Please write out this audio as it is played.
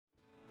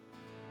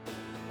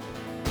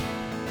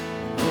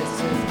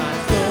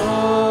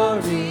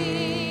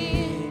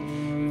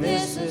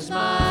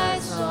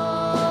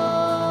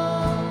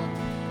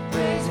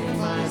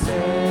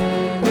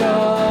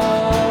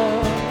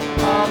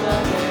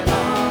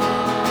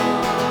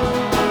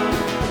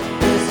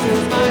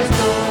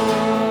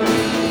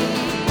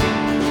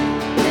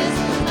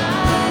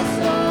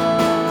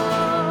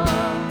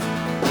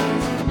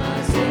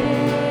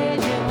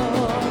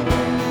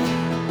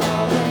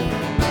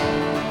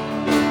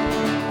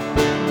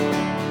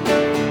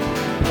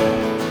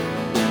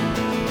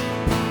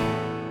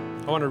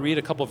want to read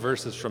a couple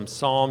verses from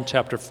Psalm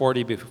chapter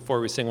 40 before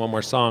we sing one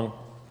more song.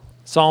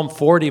 Psalm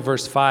 40,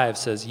 verse 5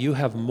 says, "You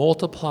have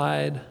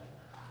multiplied,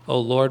 O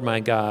Lord my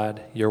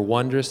God, your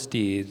wondrous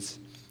deeds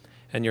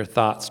and your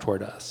thoughts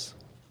toward us.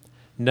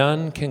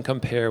 None can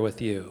compare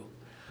with you.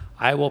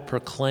 I will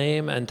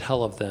proclaim and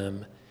tell of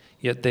them,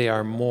 yet they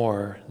are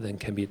more than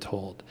can be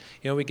told."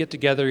 We get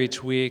together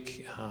each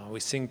week, we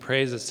sing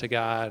praises to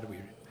God,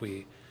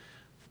 we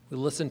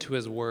listen to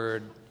his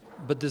word,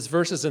 but these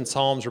verses in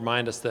Psalms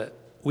remind us that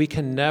we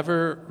can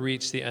never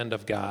reach the end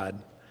of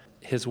God.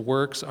 His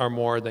works are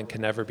more than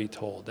can ever be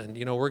told. And,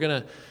 we're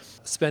going to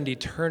spend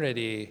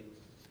eternity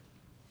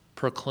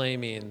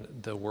proclaiming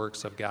the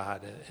works of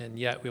God, and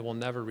yet we will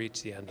never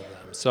reach the end of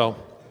them. So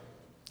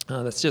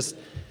that's just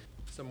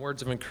some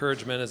words of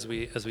encouragement as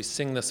we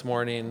sing this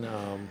morning.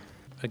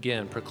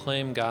 Again,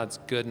 proclaim God's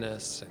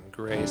goodness and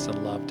grace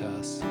and love to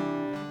us.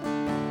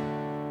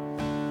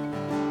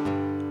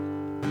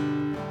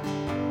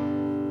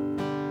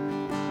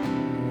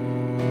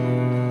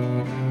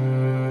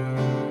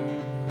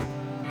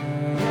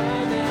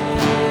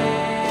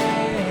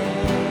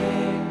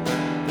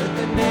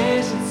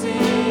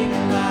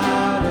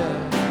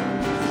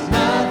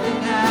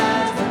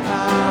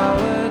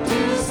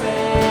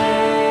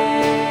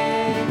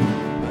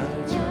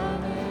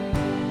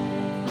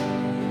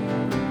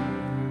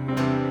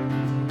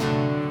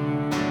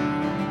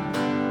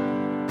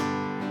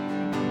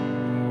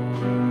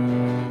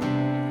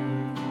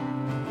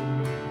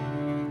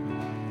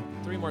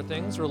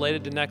 Things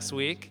related to next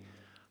week.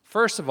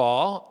 First of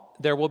all,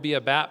 there will be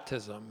a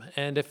baptism.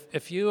 And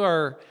if you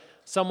are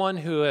someone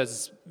who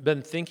has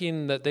been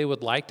thinking that they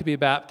would like to be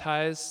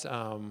baptized,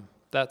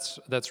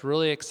 that's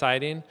really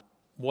exciting.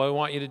 What I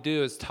want you to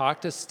do is talk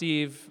to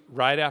Steve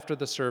right after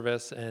the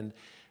service, and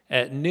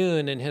at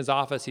noon in his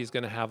office, he's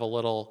going to have a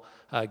little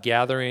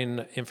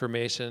gathering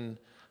information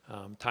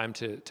time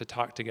to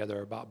talk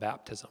together about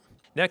baptism.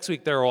 Next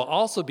week, there will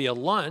also be a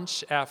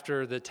lunch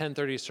after the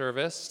 10:30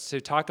 service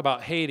to talk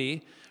about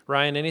Haiti.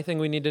 Ryan, anything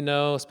we need to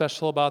know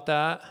special about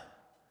that? Let me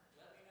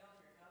know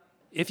if you're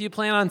coming. If you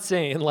plan on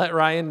staying, let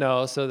Ryan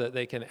know so that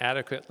they can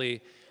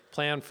adequately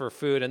plan for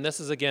food. And this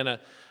is, again, a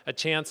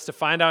chance to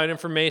find out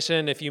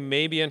information if you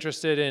may be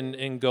interested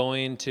in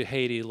going to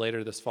Haiti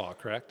later this fall,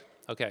 correct?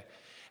 Okay.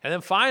 And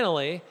then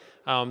finally,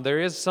 there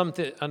is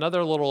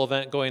another little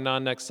event going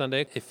on next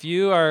Sunday. If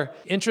you are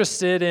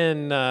interested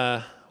in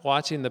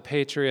watching the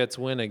Patriots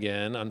win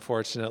again,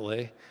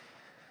 unfortunately,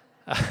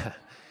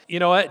 you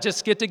know what?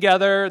 Just get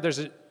together. There's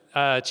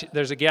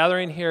a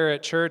gathering here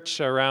at church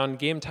around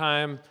game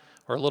time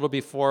or a little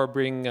before.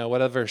 Bring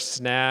whatever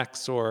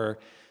snacks or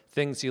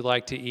things you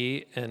like to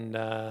eat. And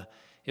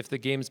if the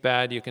game's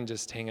bad, you can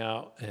just hang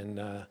out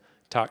and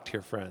talk to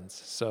your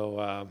friends.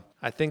 So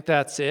I think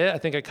that's it. I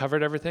think I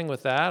covered everything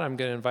with that. I'm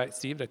going to invite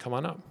Steve to come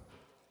on up.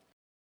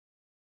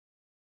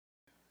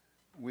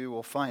 We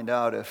will find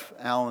out if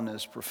Alan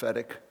is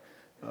prophetic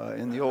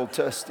in the Old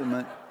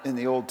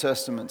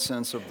Testament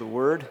sense of the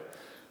word.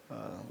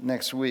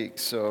 Next week,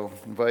 so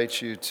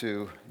invite you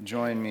to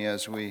join me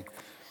as we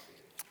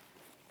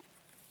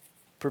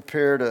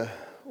prepare to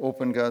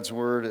open God's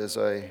Word as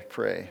I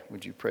pray.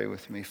 Would you pray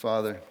with me?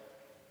 Father,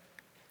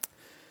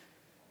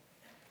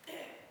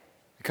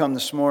 we come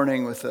this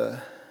morning with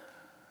a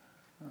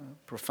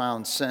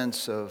profound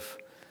sense of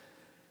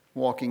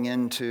walking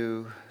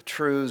into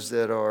truths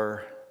that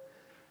are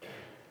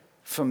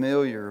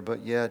familiar,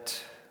 but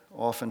yet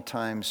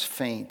oftentimes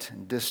faint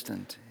and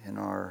distant in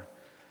our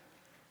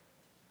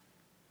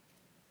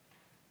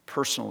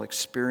personal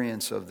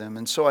experience of them.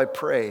 And so I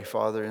pray,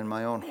 Father, in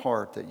my own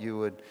heart that you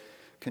would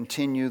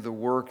continue the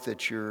work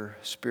that your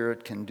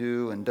Spirit can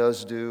do and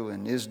does do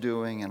and is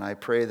doing. And I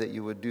pray that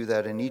you would do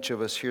that in each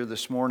of us here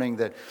this morning,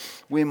 that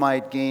we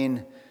might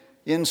gain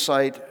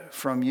insight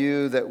from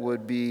you that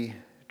would be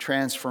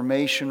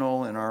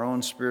transformational in our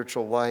own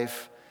spiritual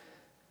life.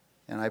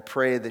 And I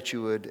pray that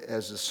you would,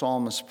 as the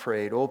psalmist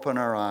prayed, open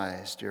our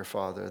eyes, dear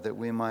Father, that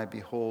we might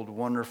behold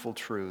wonderful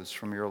truths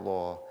from your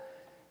law.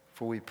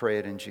 For we pray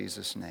it in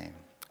Jesus' name.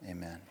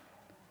 Amen.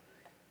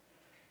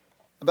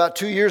 About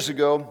 2 years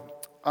ago,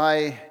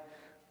 I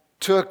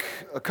took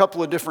a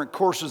couple of different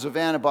courses of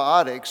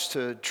antibiotics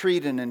to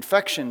treat an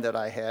infection that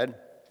I had,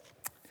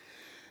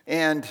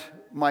 and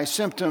my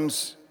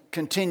symptoms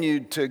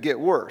continued to get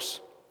worse.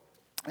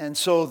 And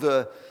so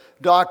the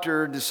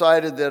doctor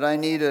decided that I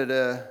needed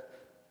a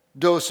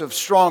dose of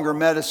stronger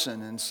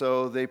medicine, and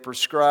so he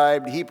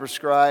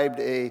prescribed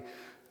a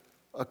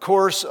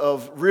course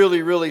of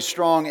really, really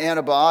strong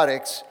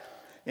antibiotics.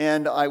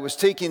 And I was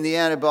taking the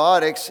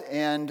antibiotics,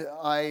 and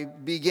I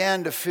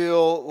began to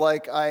feel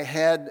like I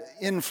had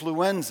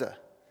influenza.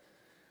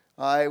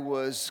 I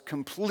was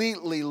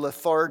completely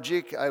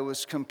lethargic. I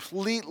was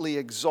completely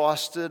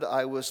exhausted.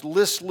 I was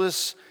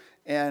listless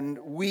and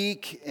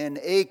weak and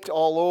ached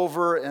all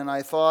over, and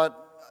I thought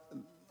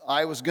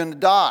I was going to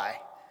die.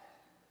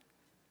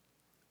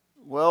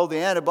 Well, the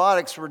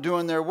antibiotics were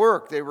doing their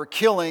work. They were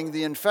killing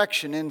the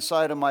infection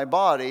inside of my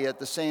body. At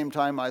the same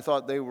time, I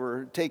thought they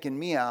were taking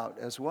me out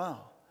as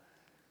well.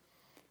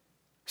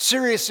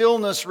 Serious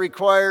illness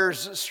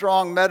requires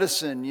strong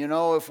medicine. You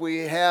know, if we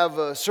have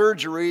a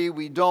surgery,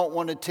 we don't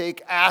want to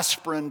take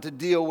aspirin to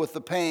deal with the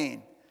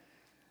pain.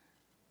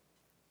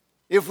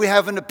 If we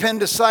have an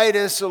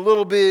appendicitis, a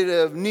little bit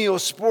of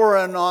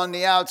Neosporin on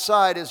the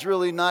outside is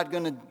really not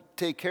going to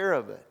take care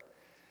of it.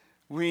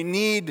 We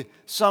need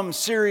some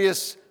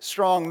serious,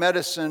 strong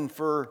medicine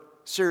for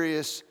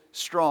serious,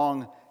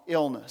 strong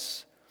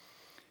illness.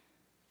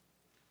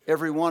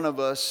 Every one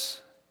of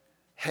us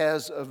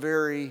has a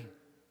very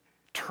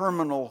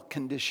terminal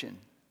condition,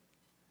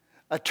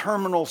 a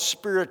terminal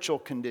spiritual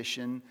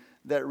condition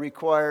that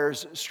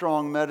requires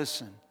strong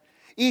medicine.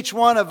 Each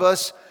one of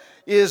us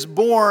is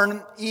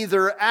born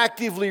either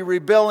actively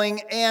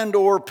rebelling and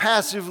or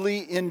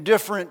passively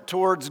indifferent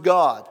towards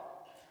God.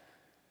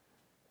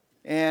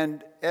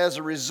 And as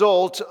a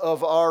result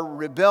of our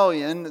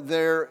rebellion,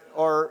 there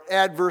are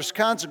adverse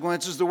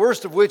consequences, the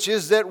worst of which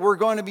is that we're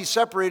going to be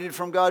separated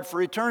from God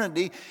for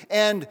eternity.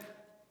 And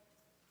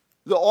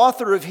the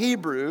author of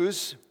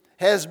Hebrews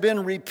has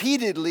been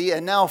repeatedly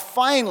and now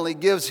finally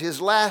gives his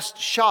last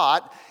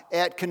shot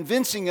at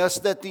convincing us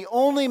that the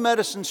only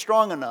medicine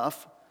strong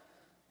enough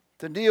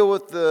to deal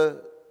with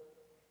the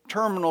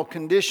terminal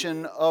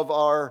condition of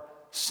our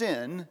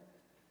sin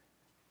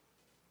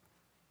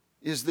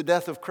is the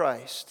death of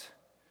Christ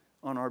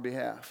on our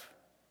behalf.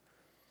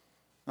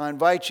 I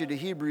invite you to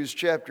Hebrews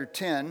chapter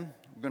 10.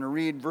 We're going to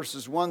read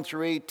verses 1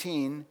 through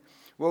 18,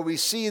 where we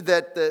see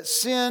that the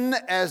sin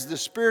as the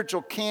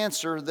spiritual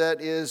cancer that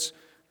is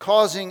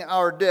causing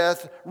our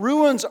death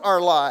ruins our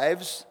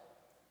lives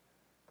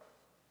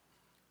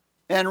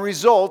and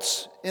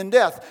results in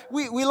death.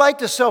 We like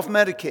to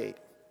self-medicate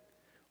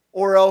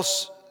or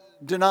else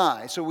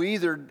deny. So we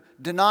either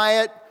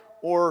deny it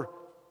or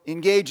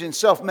engage in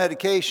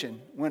self-medication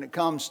when it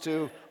comes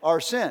to our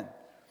sin.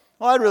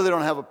 Well, I really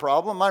don't have a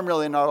problem. I'm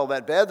really not all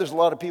that bad. There's a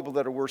lot of people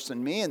that are worse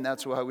than me, and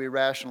that's how we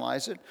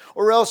rationalize it.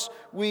 Or else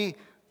we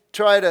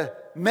try to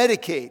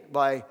medicate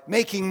by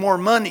making more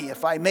money.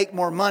 If I make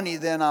more money,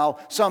 then I'll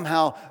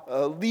somehow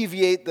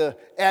alleviate the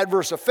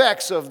adverse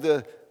effects of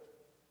the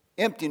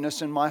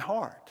emptiness in my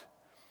heart.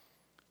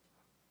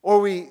 Or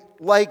we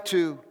like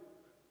to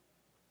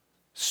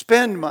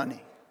spend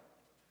money.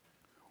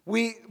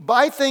 We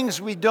buy things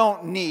we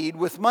don't need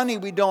with money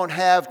we don't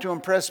have to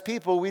impress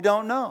people we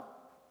don't know.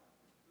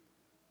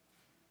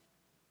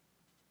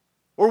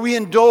 Or we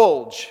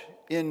indulge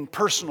in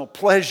personal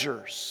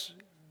pleasures.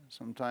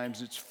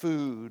 Sometimes it's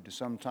food,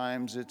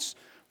 sometimes it's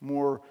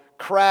more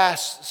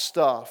crass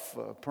stuff,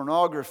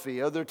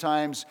 pornography. Other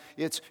times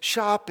it's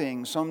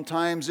shopping,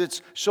 sometimes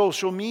it's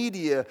social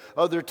media,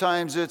 other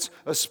times it's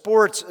a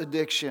sports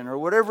addiction or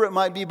whatever it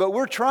might be. But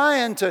we're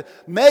trying to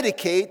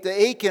medicate the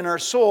ache in our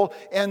soul.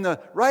 And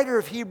the writer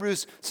of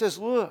Hebrews says,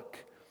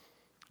 look,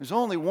 there's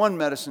only one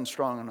medicine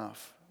strong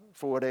enough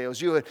for what ails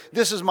you.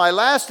 This is my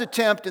last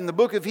attempt in the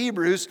book of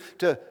Hebrews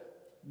to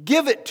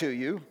give it to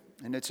you.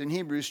 And it's in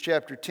Hebrews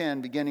chapter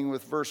 10, beginning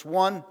with verse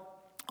 1.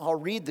 I'll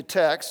read the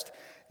text,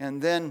 and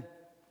then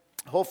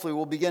hopefully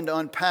we'll begin to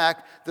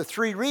unpack the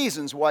three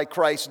reasons why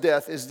Christ's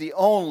death is the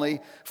only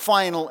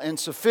final and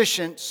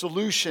sufficient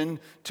solution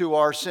to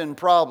our sin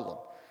problem.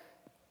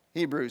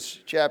 Hebrews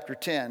chapter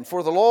 10.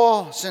 For the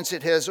law, since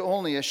it has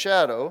only a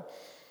shadow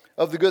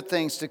of the good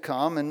things to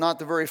come, and not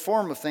the very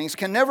form of things,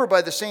 can never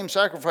by the same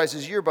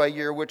sacrifices year by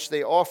year, which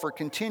they offer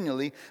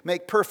continually,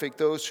 make perfect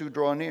those who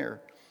draw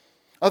near.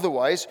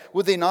 Otherwise,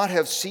 would they not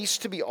have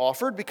ceased to be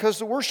offered? Because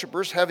the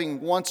worshippers,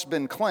 having once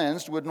been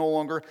cleansed, would no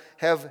longer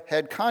have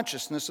had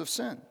consciousness of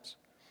sins.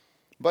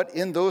 But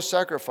in those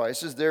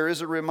sacrifices, there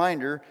is a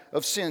reminder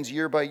of sins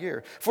year by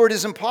year. For it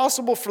is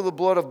impossible for the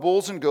blood of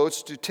bulls and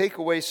goats to take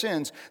away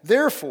sins.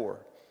 Therefore,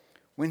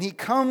 when he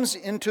comes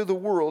into the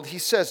world, he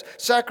says,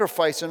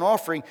 sacrifice and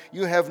offering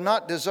you have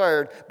not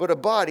desired, but a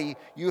body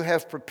you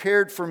have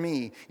prepared for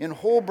me. In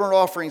whole burnt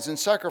offerings and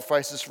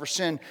sacrifices for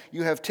sin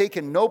you have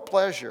taken no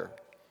pleasure.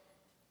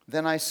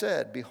 Then I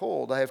said,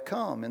 behold, I have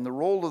come. In the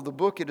roll of the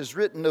book it is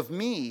written of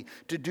me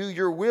to do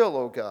your will,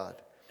 O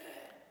God.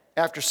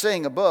 After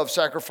saying above,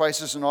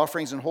 sacrifices and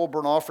offerings and whole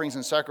burnt offerings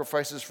and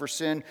sacrifices for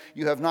sin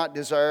you have not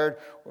desired,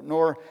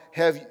 nor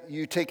have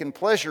you taken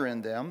pleasure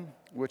in them,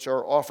 which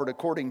are offered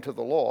according to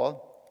the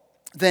law.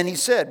 Then he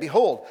said,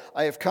 behold,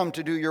 I have come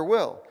to do your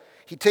will.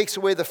 He takes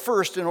away the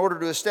first in order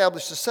to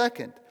establish the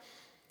second.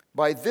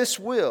 By this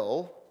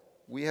will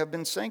we have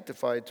been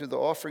sanctified through the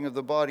offering of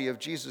the body of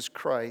Jesus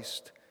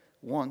Christ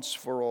once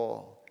for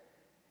all.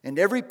 And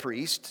every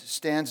priest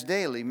stands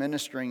daily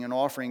ministering and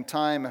offering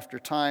time after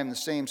time the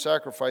same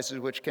sacrifices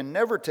which can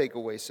never take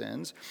away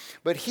sins.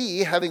 But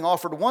he, having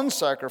offered one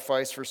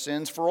sacrifice for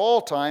sins for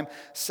all time,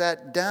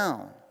 sat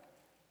down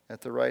at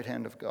the right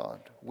hand of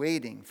God,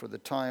 waiting for the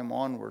time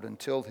onward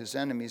until his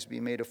enemies be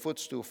made a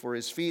footstool for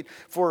his feet.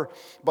 For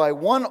by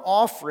one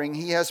offering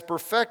he has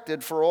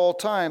perfected for all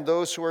time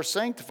those who are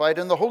sanctified.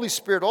 And the Holy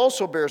Spirit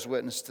also bears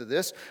witness to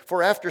this.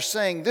 For after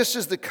saying, this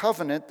is the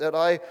covenant that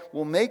I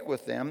will make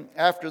with them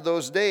after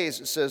those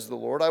days, says the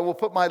Lord, I will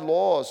put my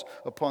laws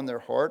upon their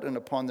heart and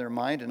upon their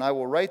mind, and I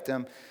will write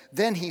them.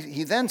 Then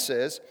he then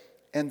says,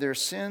 and their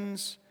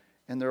sins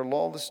and their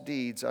lawless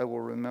deeds I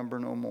will remember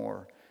no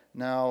more.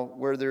 Now,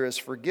 where there is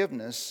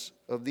forgiveness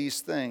of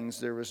these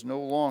things, there is no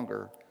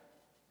longer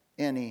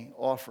any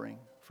offering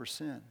for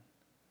sin.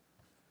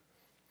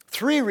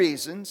 3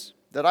 reasons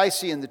that I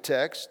see in the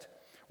text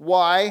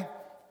why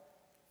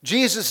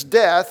Jesus'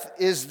 death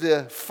is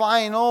the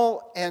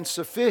final and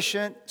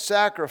sufficient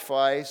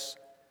sacrifice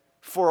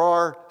for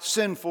our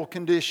sinful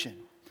condition.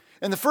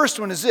 And the first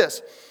one is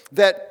this,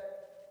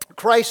 that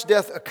Christ's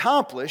death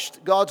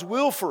accomplished God's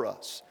will for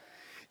us.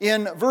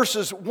 In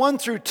verses 1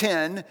 through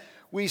 10,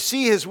 we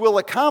see his will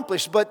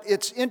accomplished, but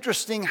it's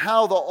interesting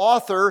how the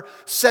author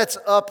sets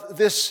up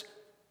this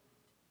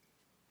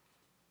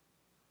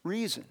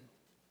reason.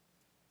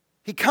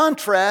 He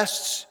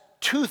contrasts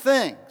 2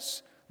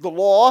 things, the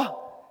law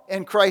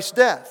and Christ's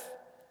death.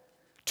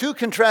 2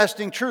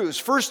 contrasting truths.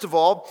 First of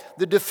all,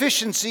 the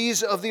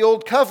deficiencies of the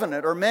old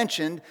covenant are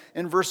mentioned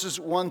in verses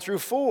 1 through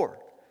 4.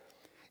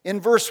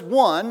 In verse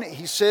 1,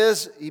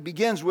 he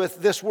begins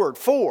with this word,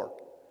 for.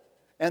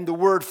 And the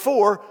word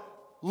for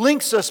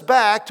links us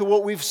back to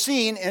what we've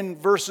seen in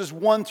verses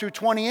 1 through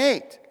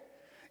 28.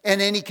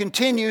 And then he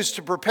continues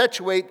to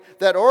perpetuate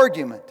that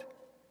argument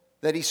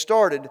that he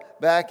started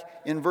back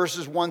in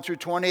verses 1 through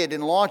 28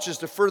 and launches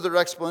to further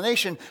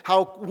explanation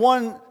how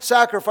one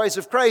sacrifice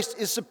of Christ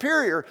is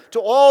superior to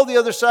all the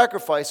other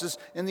sacrifices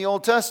in the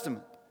Old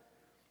Testament.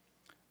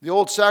 The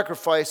old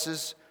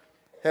sacrifices,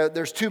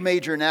 there's 2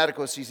 major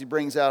inadequacies he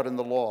brings out in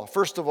the law.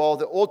 First of all,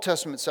 the Old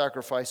Testament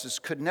sacrifices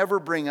could never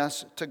bring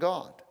us to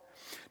God.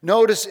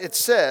 Notice it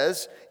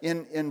says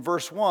in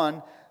verse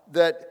 1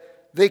 that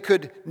they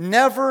could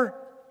never,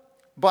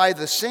 by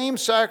the same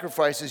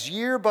sacrifices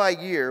year by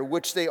year,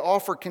 which they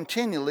offer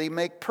continually,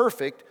 make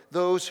perfect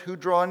those who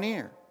draw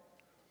near.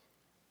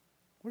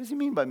 What does he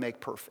mean by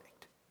make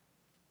perfect?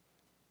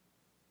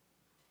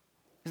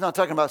 He's not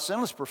talking about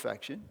sinless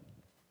perfection.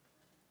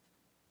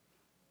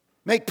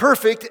 Make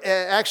perfect,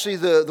 actually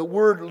the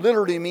word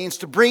literally means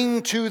to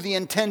bring to the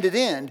intended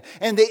end.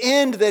 And the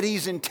end that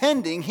he's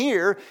intending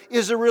here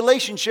is a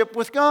relationship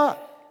with God.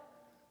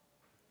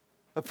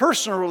 A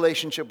personal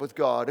relationship with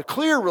God, a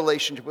clear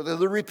relationship with God.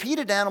 The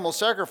repeated animal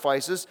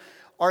sacrifices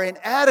are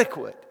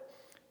inadequate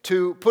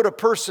to put a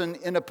person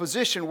in a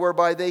position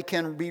whereby they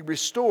can be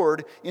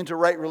restored into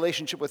right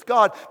relationship with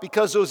God,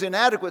 because those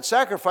inadequate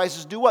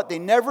sacrifices do what? They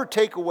never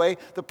take away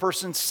the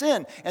person's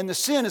sin. And the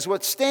sin is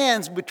what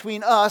stands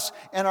between us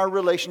and our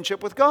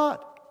relationship with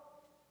God.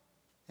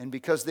 And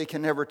because they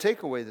can never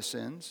take away the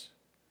sins,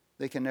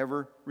 they can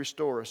never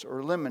restore us or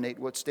eliminate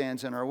what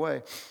stands in our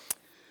way.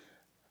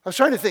 I was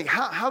trying to think,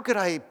 how could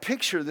I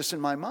picture this in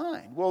my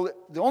mind? Well,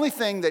 the only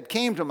thing that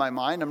came to my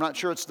mind, I'm not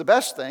sure it's the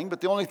best thing,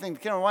 but the only thing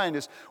that came to my mind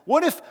is,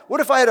 what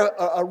if I had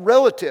a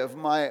relative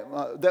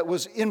that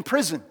was in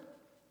prison?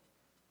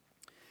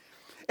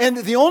 And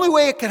the only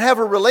way I could have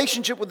a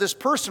relationship with this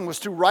person was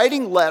through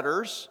writing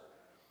letters,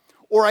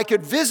 or I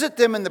could visit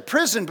them in the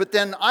prison, but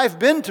then I've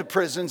been to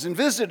prisons and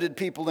visited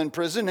people in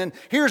prison, and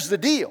here's the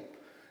deal.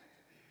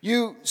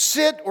 You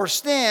sit or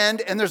stand,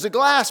 and there's a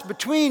glass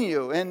between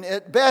you, and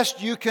at best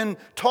you can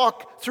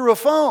talk through a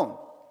phone.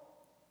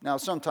 Now,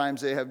 sometimes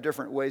they have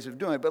different ways of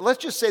doing it, but let's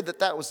just say that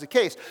that was the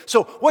case.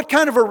 So what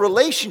kind of a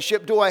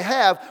relationship do I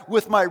have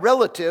with my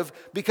relative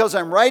because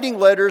I'm writing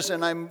letters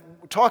and I'm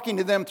talking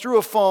to them through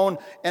a phone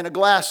and a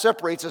glass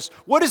separates us?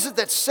 What is it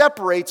that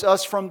separates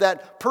us from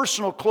that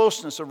personal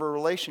closeness of a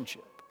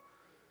relationship?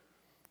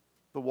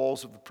 The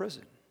walls of the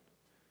prison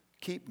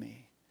keep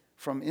me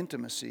from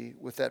intimacy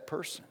with that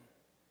person.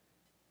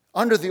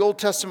 Under the Old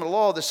Testament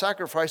law, the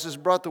sacrifices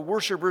brought the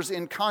worshipers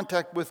in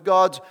contact with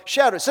God's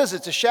shadow. It says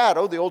it's a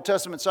shadow. The Old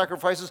Testament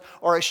sacrifices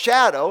are a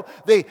shadow.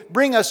 They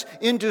bring us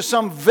into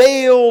some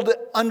veiled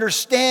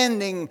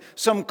understanding,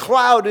 some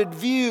clouded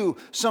view,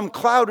 some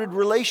clouded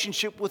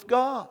relationship with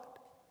God.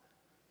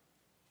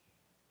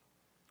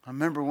 I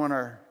remember when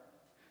our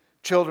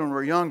children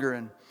were younger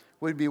and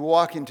we'd be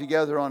walking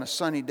together on a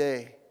sunny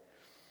day,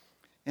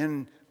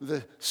 and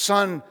the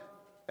sun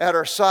at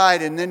our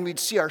side, and then we'd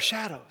see our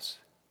shadows.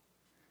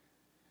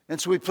 And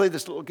so we played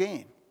this little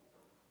game.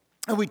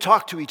 And we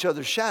talked to each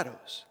other's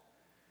shadows.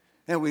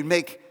 And we'd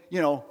make,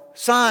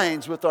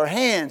 signs with our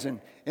hands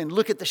and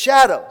look at the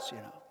shadows,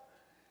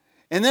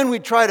 And then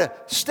we'd try to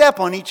step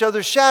on each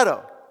other's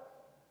shadow.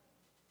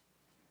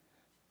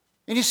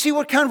 And you see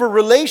what kind of a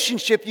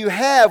relationship you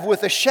have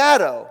with a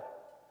shadow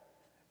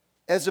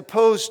as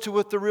opposed to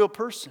with the real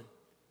person.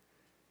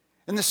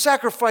 And the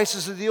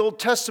sacrifices of the Old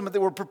Testament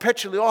that were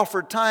perpetually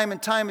offered time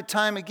and time and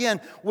time again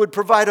would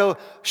provide a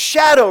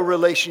shadow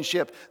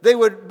relationship. They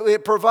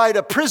would provide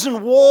a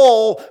prison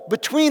wall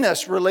between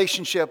us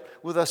relationship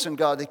with us and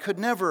God. They could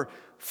never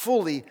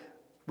fully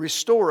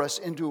restore us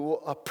into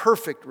a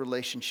perfect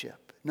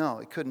relationship. No,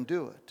 it couldn't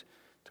do it.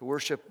 To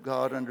worship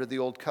God under the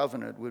Old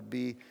Covenant would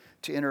be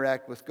to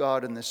interact with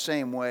God in the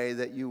same way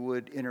that you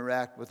would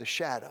interact with a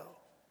shadow.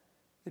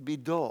 It'd be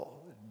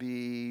dull. It'd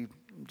be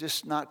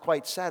just not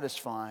quite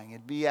satisfying.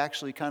 It'd be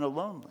actually kind of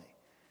lonely.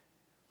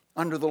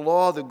 Under the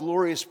law, the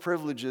glorious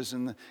privileges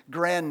and the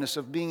grandness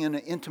of being in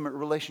an intimate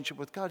relationship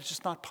with God is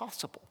just not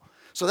possible.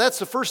 So that's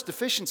the first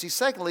deficiency.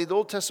 Secondly, the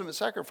Old Testament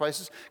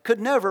sacrifices could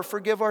never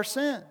forgive our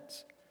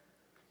sins.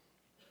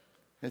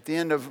 At the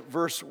end of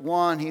verse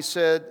 1, he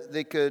said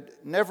they could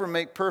never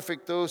make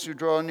perfect those who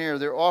draw near.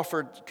 They're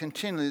offered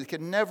continually. They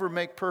could never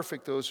make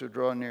perfect those who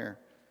draw near.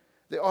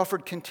 They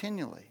offered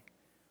continually.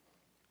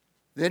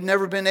 They'd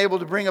never been able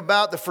to bring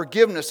about the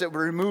forgiveness that would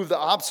remove the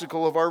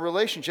obstacle of our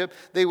relationship.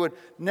 They would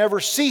never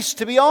cease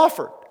to be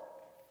offered.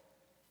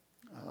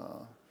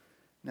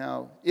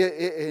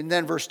 And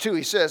then verse 2,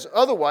 he says,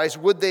 otherwise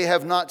would they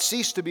have not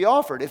ceased to be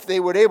offered? If they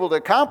were able to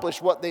accomplish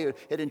what they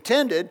had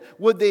intended,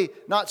 would they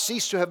not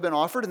cease to have been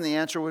offered? And the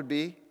answer would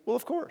be, well,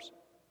 of course.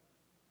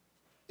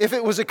 If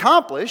it was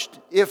accomplished,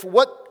 if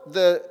what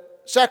the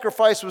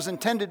sacrifice was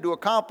intended to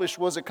accomplish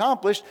was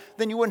accomplished,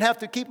 then you wouldn't have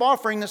to keep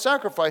offering the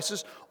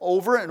sacrifices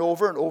over and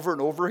over and over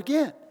and over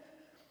again.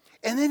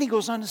 And then he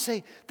goes on to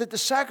say that the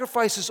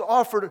sacrifices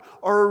offered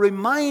are a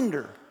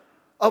reminder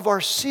of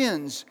our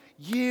sins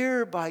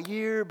year by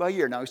year by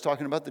year. Now he's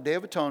talking about the Day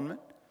of Atonement,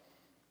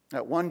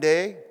 that one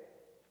day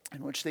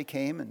in which they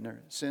came and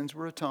their sins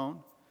were atoned.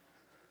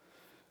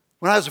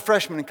 When I was a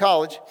freshman in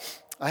college,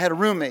 I had a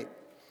roommate.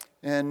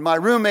 And my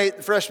roommate,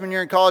 the freshman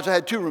year in college, I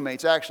had two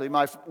roommates actually.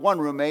 My one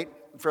roommate,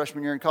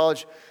 freshman year in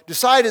college,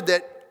 decided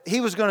that he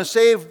was going to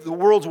save the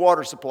world's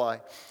water supply.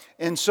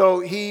 And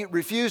so he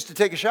refused to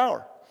take a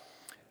shower.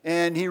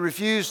 And he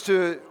refused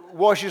to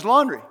wash his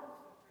laundry.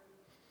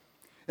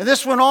 And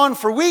this went on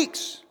for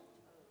weeks.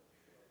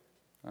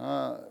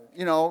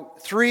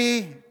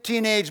 3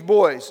 teenage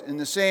boys in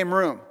the same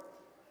room.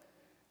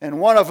 And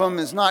one of them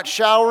is not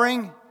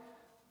showering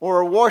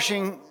or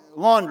washing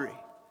laundry.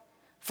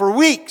 For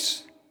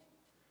weeks,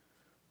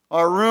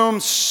 our room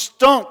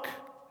stunk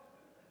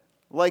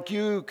like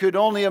you could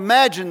only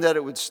imagine that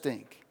it would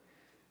stink.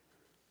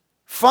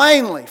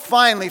 Finally,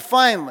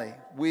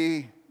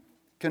 we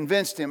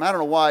convinced him. I don't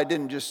know why I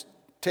didn't just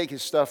take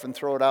his stuff and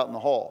throw it out in the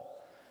hall.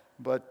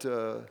 But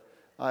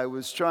I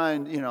was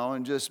trying,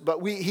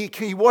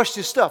 he washed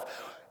his stuff.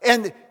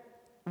 And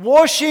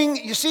washing,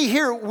 you see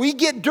here, we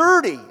get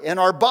dirty and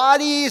our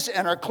bodies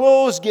and our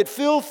clothes get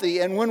filthy.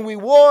 And when we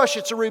wash,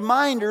 it's a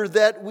reminder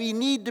that we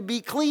need to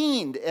be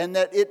cleaned and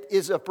that it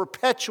is a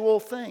perpetual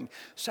thing.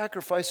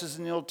 Sacrifices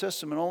in the Old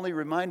Testament only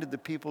reminded the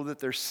people that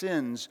their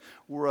sins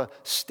were a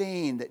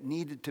stain that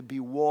needed to be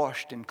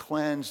washed and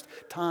cleansed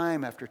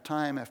time after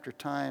time after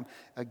time,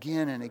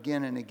 again and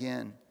again and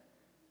again.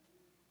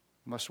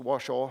 Must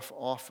wash off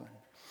often.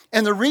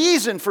 And the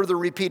reason for the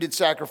repeated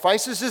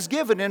sacrifices is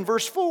given in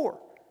verse 4.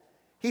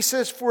 He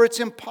says, for it's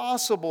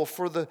impossible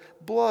for the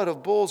blood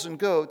of bulls and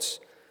goats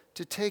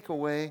to take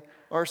away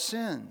our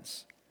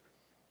sins.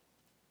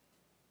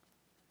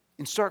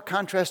 In stark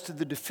contrast to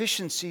the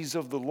deficiencies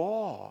of the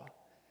law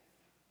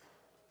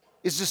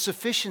is the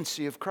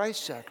sufficiency of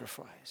Christ's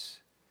sacrifice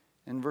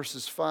in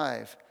verses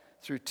 5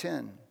 through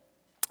 10.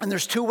 And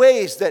there's two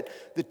ways that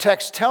the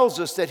text tells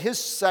us that his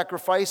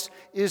sacrifice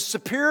is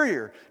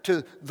superior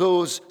to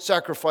those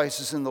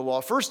sacrifices in the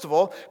law. First of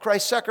all,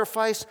 Christ's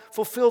sacrifice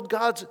fulfilled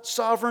God's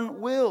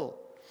sovereign will.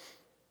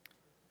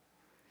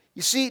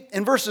 You see,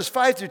 in verses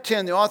 5 through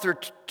 10, the author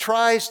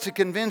tries to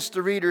convince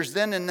the readers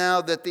then and now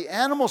that the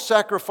animal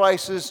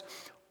sacrifices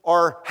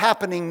are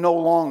happening no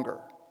longer.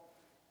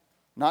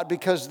 Not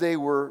because they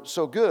were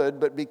so good,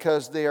 but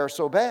because they are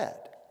so bad.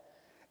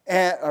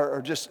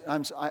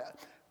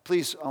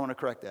 Please, I want to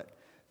correct that.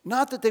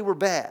 Not that they were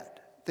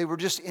bad. They were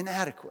just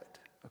inadequate,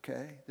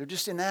 okay? They're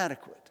just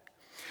inadequate.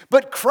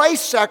 But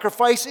Christ's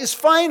sacrifice is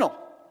final.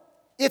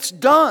 It's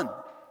done.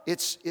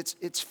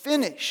 It's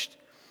finished.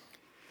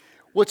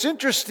 What's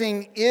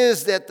interesting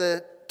is that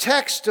the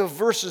text of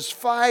verses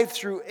 5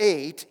 through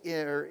 8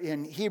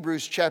 in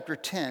Hebrews chapter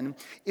 10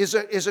 is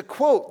a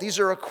quote. These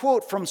are a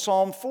quote from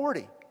Psalm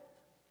 40,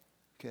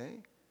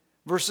 okay?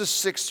 Verses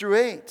 6 through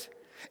 8.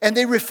 And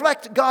they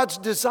reflect God's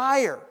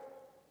desire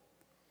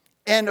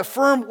and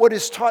affirm what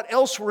is taught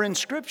elsewhere in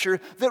Scripture,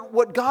 that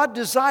what God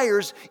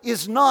desires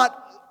is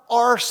not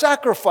our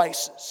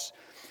sacrifices.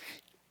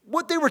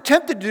 What they were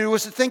tempted to do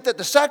was to think that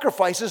the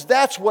sacrifices,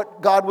 that's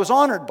what God was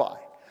honored by.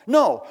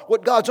 No,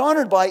 what God's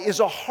honored by is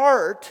a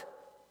heart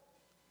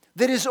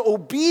that is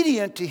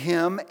obedient to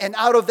Him, and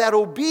out of that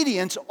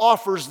obedience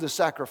offers the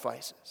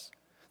sacrifices.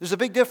 There's a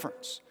big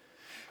difference.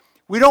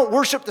 We don't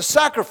worship the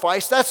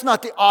sacrifice. That's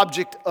not the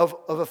object of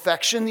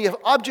affection. The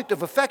object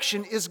of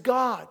affection is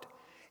God.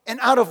 And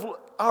out of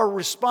our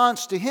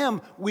response to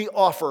Him, we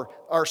offer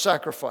our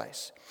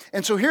sacrifice.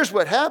 And so here's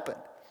what happened.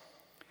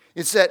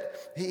 It's that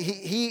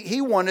he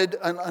wanted,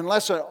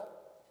 unless a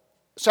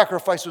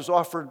sacrifice was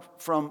offered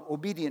from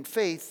obedient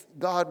faith,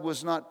 God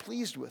was not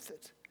pleased with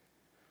it.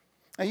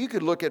 Now you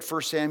could look at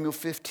 1 Samuel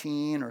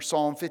 15 or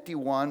Psalm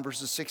 51,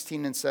 verses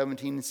 16 and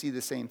 17 and see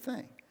the same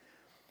thing.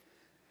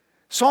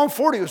 Psalm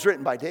 40 was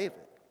written by David.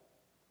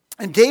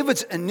 And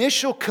David's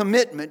initial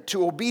commitment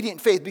to obedient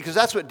faith, because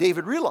that's what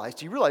David realized.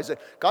 He realized that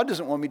God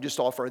doesn't want me to just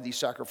offer these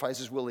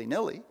sacrifices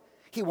willy-nilly.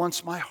 He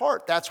wants my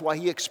heart. That's why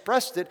he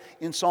expressed it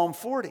in Psalm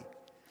 40.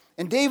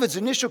 And David's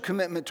initial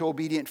commitment to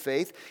obedient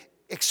faith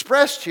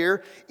expressed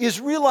here is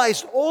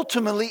realized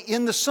ultimately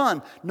in the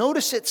Son.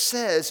 Notice it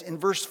says in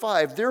verse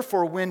 5,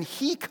 therefore, when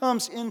he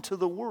comes into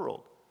the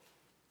world,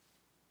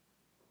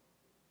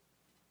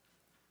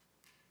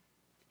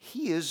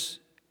 he is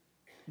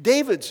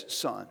David's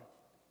son,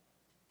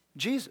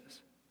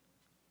 Jesus.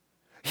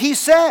 He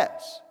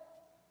says.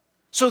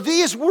 So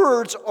these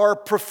words are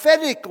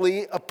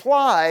prophetically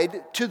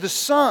applied to the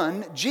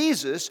Son,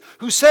 Jesus,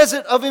 who says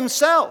it of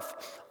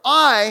himself.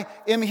 I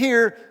am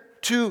here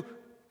to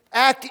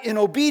act in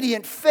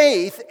obedient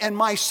faith, and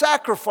my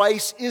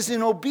sacrifice is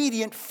in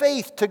obedient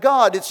faith to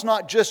God. It's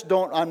not just,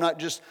 I'm not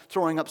just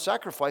throwing up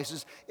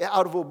sacrifices.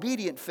 Out of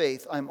obedient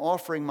faith, I'm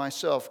offering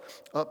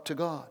myself up to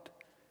God.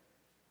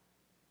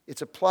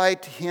 It's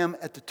applied to him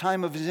at the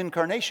time of his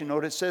incarnation.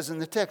 Note it says in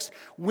the text,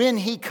 when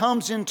he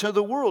comes into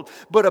the world.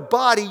 But a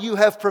body you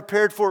have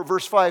prepared for,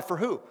 verse 5, for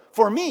who?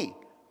 For me.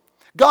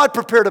 God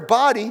prepared a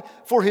body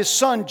for his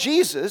son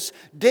Jesus,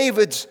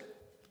 David's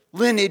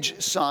lineage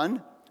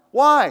son.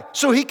 Why?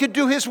 So he could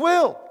do his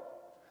will.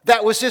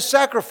 That was his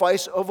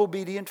sacrifice of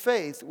obedient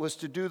faith, was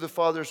to do the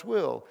Father's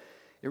will.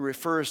 It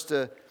refers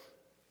to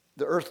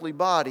the earthly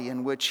body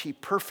in which he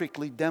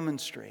perfectly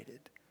demonstrated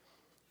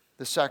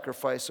the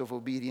sacrifice of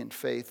obedient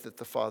faith that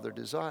the Father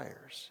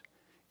desires.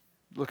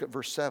 Look at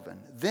verse 7.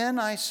 Then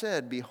I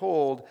said,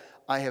 behold,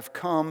 I have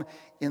come.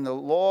 In the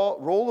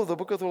roll of the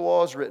book of the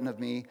law is written of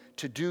me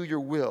to do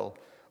your will,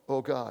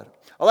 O God.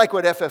 I like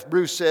what F.F.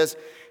 Bruce says.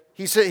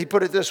 He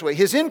put it this way.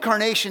 His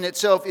incarnation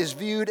itself is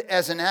viewed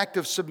as an act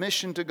of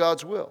submission to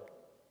God's will.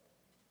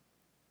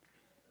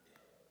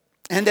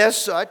 And as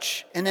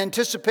such, an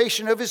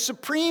anticipation of his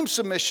supreme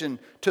submission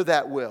to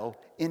that will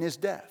in his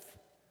death.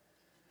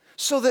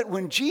 So that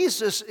when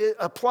Jesus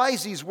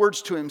applies these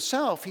words to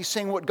himself, he's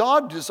saying what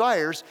God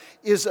desires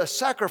is a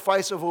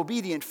sacrifice of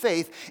obedient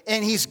faith,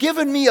 and he's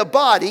given me a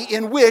body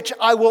in which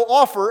I will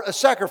offer a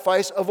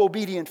sacrifice of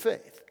obedient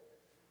faith.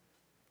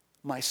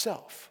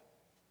 Myself.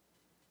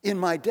 In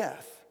my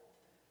death.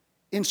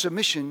 In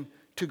submission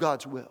to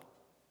God's will.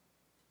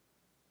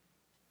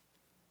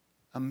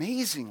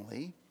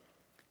 Amazingly,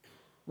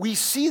 we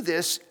see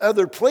this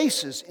other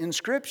places in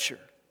Scripture.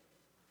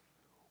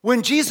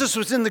 When Jesus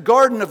was in the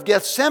Garden of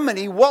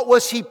Gethsemane, what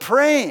was he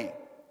praying?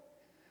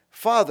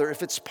 Father,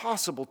 if it's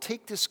possible,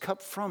 take this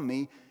cup from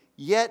me,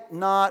 yet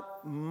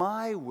not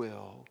my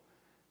will,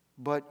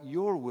 but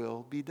your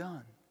will be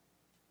done.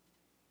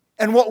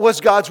 And what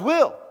was God's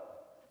will?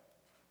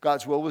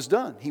 God's will was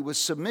done. He was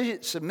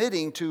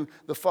submitting to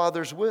the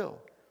Father's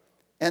will.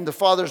 And the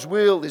Father's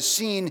will is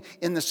seen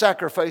in the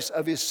sacrifice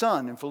of his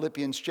Son in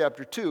Philippians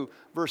chapter 2,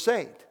 verse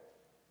 8.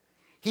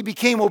 He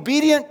became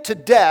obedient to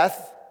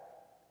death,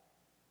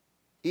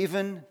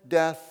 even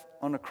death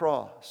on a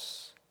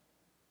cross.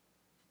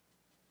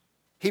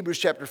 Hebrews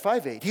chapter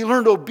 5:8. He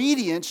learned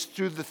obedience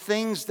through the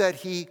things that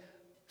he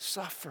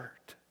suffered.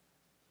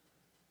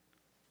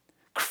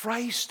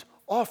 Christ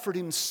offered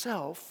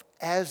himself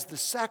as the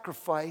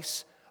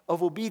sacrifice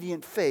of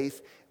obedient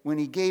faith when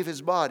he gave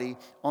his body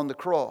on the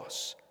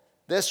cross.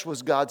 This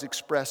was God's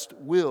expressed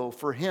will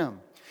for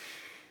him.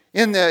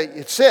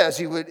 It says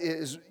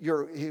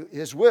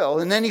his will,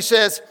 and then he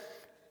says,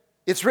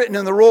 it's written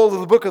in the roll of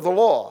the book of the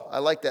law. I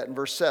like that in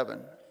verse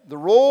 7. The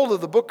roll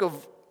of the book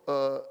of,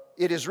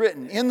 it is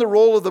written. In the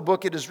roll of the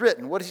book it is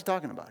written. What is he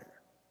talking about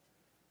here?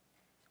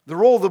 The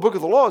roll of the book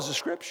of the law is the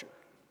Scripture.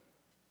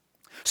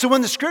 So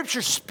when the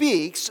Scripture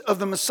speaks of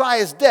the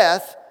Messiah's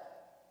death,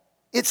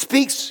 it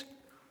speaks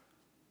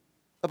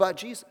about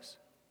Jesus.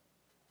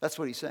 That's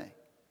what he's saying.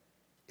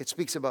 It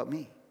speaks about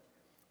me.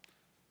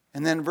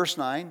 And then verse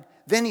 9,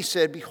 then he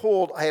said,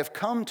 behold, I have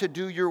come to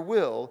do your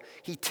will.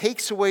 He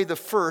takes away the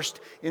first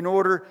in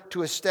order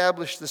to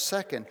establish the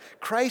second.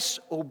 Christ's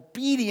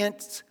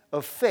obedience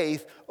of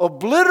faith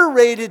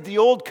obliterated the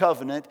old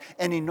covenant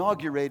and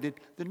inaugurated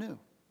the new.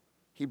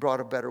 He brought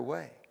a better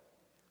way.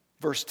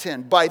 Verse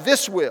 10, by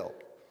this will.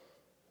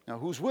 Now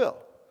whose will?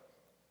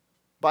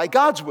 By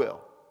God's will.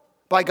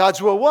 By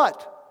God's will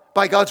what?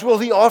 By God's will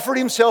he offered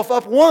himself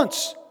up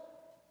once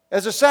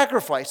as a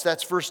sacrifice.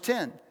 That's verse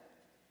 10.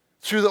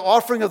 Through the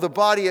offering of the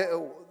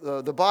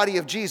body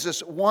of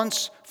Jesus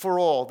once for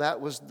all. That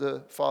was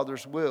the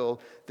Father's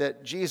will,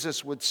 that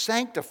Jesus would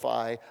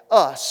sanctify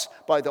us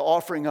by the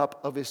offering up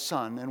of his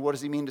Son. And what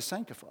does he mean to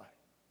sanctify?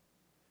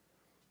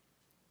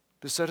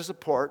 To set us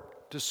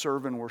apart to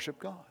serve and worship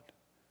God.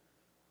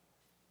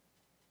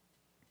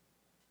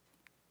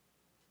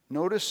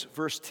 Notice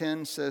verse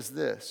 10 says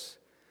this,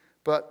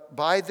 but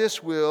by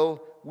this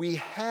will we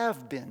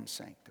have been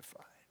sanctified.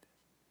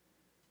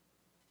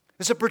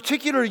 It's a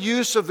particular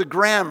use of the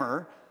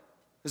grammar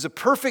as a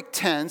perfect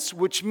tense,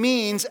 which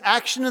means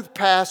action of the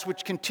past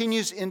which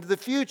continues into the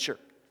future.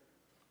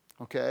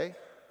 Okay?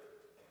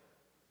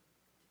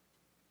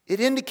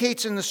 It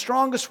indicates in the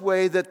strongest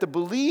way that the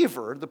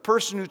believer, the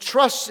person who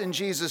trusts in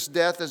Jesus'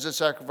 death as a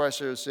sacrifice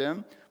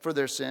for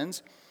their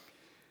sins,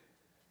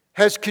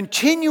 has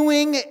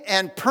continuing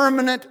and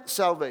permanent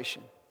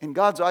salvation. In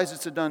God's eyes,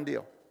 it's a done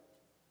deal.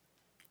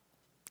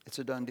 It's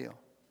a done deal.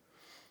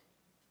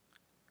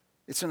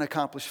 It's an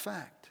accomplished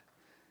fact.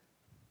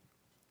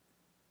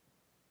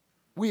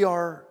 we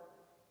are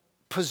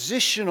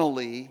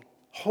positionally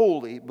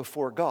holy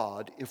before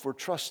God if we're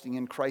trusting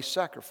in Christ's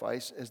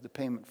sacrifice as the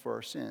payment for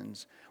our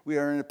sins. We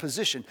are in a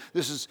position.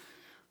 This is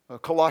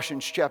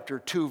Colossians chapter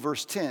 2,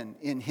 verse 10.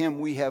 In Him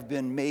we have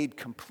been made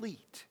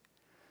complete.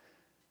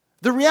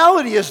 The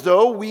reality is,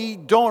 though, we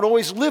don't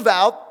always live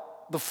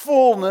out the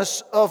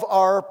fullness of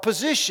our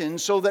position,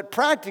 so that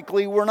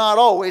practically we're not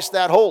always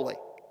that holy.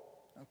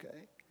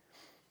 Okay?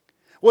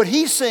 What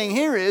he's saying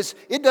here is,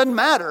 it doesn't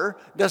matter.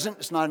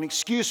 It's not an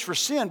excuse for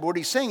sin, but what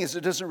he's saying is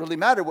it doesn't really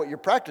matter what your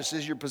practice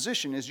is, your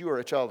position is, you are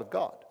a child of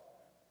God.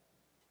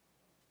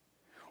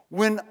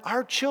 When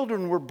our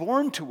children were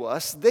born to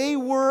us, they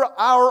were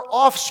our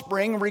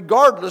offspring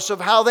regardless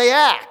of how they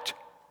act.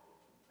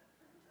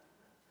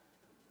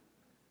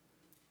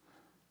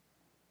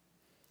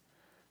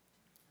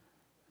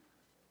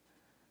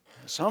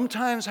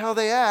 Sometimes how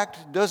they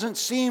act doesn't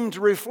seem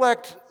to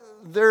reflect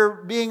their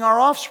being our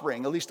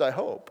offspring, at least I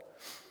hope.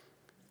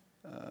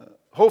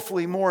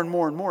 Hopefully more and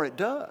more and more it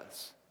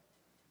does.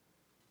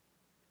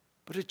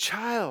 But a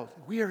child,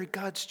 we are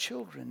God's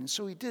children, and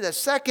so He did that.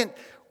 Second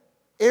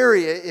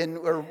area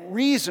or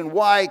reason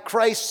why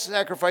Christ's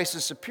sacrifice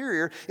is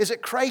superior is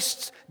that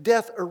Christ's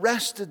death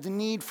arrested the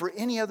need for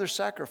any other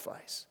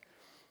sacrifice.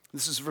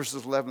 This is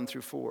verses 11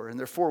 through 4, and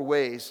there are 4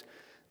 ways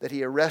that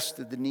He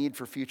arrested the need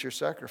for future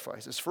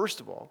sacrifices.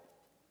 First of all,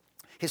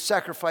 His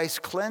sacrifice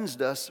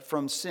cleansed us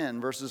from sin,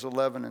 verses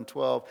 11 and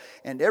 12.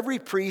 And every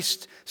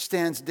priest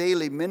stands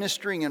daily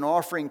ministering and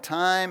offering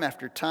time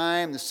after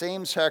time the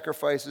same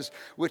sacrifices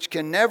which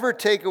can never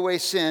take away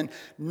sin.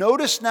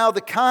 Notice now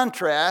the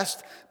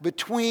contrast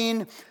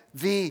between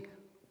the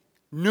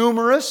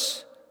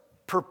numerous,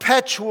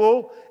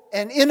 perpetual,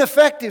 and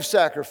ineffective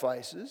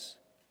sacrifices,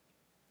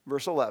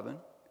 verse 11,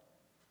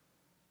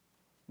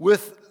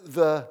 with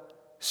the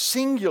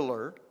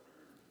singular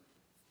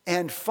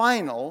and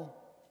final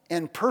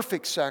and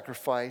perfect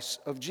sacrifice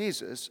of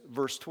Jesus,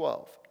 verse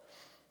 12.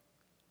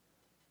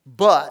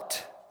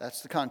 But,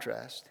 that's the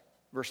contrast,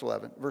 verse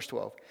 11, verse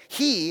 12.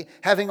 He,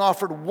 having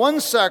offered one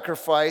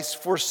sacrifice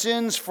for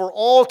sins for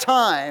all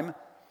time,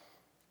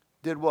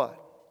 did what?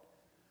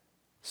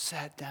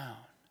 Sat down.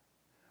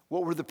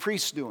 What were the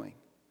priests doing?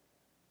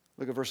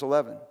 Look at verse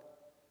 11.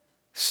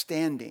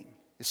 Standing.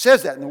 It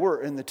says that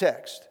in the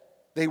text.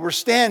 They were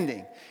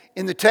standing.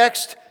 In the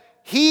text,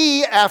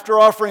 He, after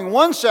offering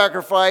one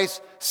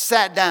sacrifice,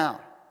 sat down.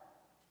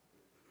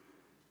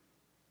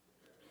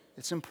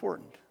 It's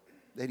important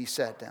that He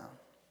sat down.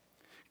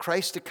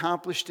 Christ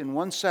accomplished in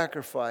one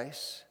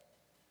sacrifice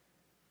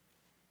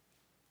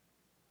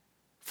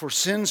for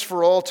sins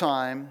for all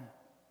time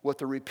what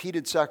the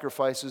repeated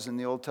sacrifices in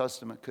the Old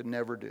Testament could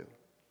never do.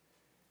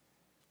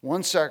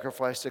 One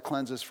sacrifice that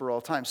cleanses for all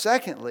time.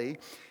 Secondly,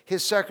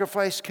 His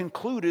sacrifice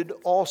concluded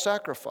all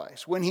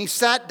sacrifice. When He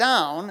sat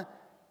down,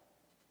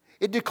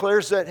 it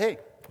declares that, hey,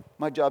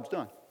 my job's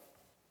done.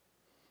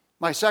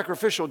 My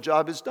sacrificial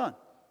job is done.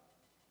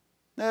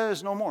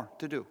 There's no more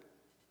to do.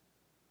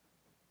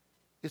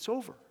 It's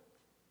over.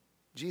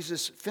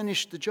 Jesus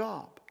finished the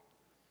job.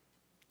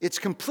 It's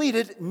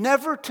completed,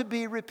 never to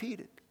be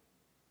repeated.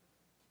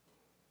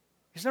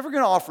 He's never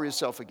going to offer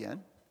Himself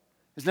again.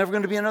 There's never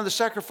going to be another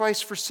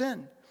sacrifice for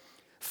sin.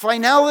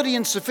 Finality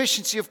and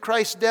sufficiency of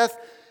Christ's death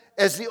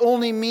as the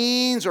only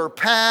means or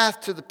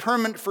path to the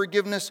permanent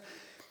forgiveness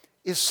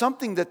is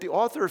something that the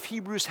author of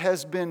Hebrews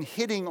has been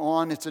hitting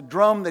on. It's a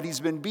drum that he's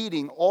been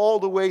beating all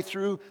the way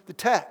through the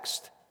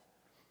text.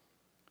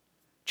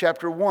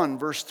 Chapter 1,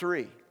 verse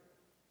 3.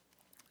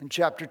 And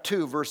chapter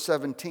 2, verse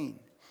 17.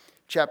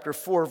 Chapter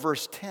 4,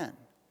 verse 10.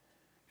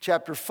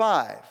 Chapter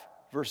 5,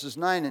 verses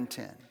 9 and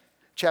 10.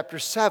 Chapter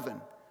 7,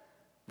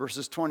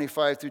 verses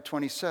 25 through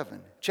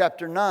 27.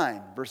 Chapter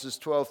 9, verses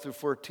 12 through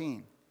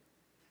 14.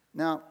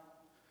 Now,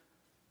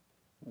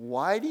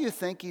 why do you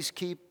think he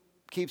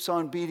keeps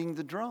on beating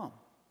the drum?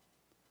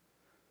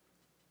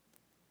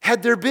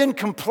 Had there been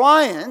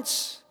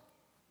compliance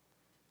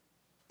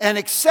and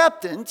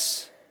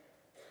acceptance,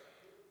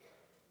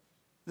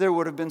 there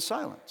would have been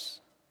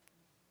silence.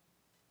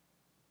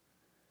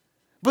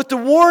 But the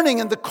warning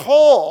and the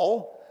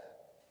call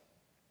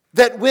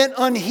that went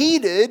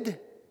unheeded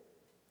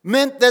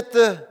meant that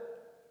the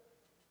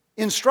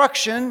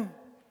instruction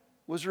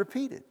was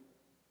repeated.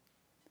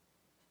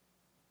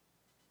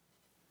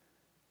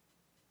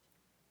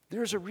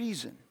 There's a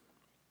reason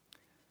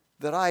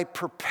that I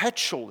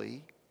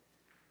perpetually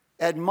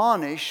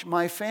admonish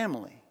my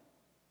family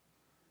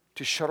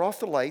to shut off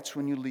the lights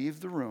when you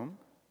leave the room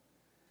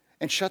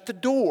and shut the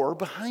door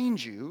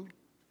behind you.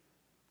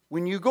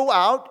 When you go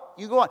out,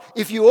 you go out.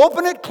 If you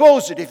open it,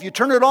 close it. If you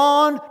turn it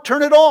on,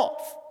 turn it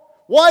off.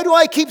 Why do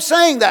I keep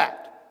saying that?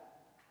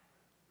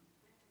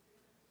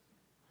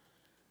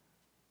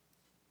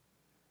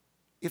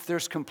 If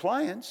there's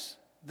compliance,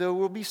 there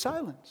will be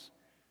silence.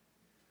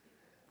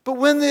 But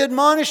when the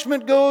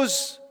admonishment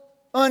goes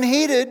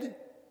unheeded,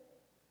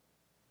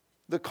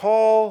 the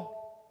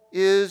call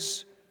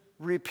is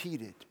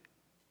repeated.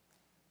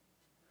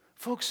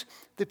 Folks,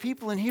 the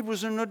people in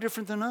Hebrews are no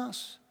different than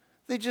us.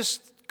 They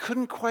just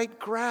couldn't quite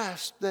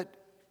grasp that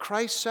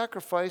Christ's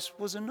sacrifice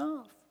was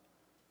enough.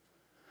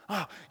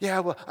 Oh, yeah,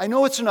 well, I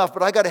know it's enough,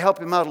 but I got to help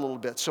him out a little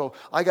bit. So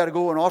I got to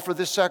go and offer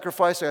this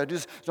sacrifice. I got to do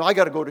this. So I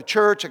got to go to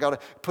church. I got to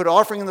put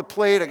offering in the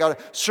plate. I got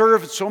to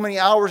serve so many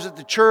hours at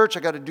the church. I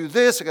got to do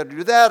this. I got to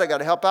do that. I got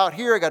to help out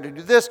here. I got to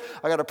do this.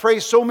 I got to pray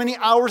so many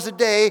hours a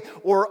day,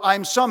 or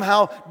I'm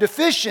somehow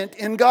deficient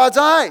in God's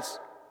eyes.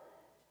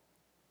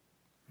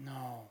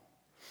 No.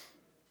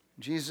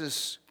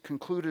 Jesus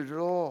concluded it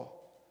all.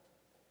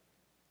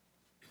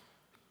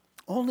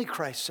 Only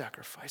Christ's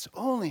sacrifice,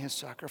 only His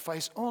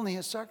sacrifice, only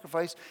His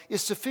sacrifice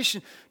is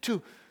sufficient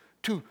to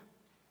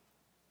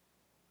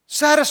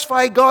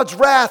satisfy God's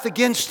wrath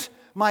against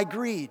my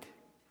greed,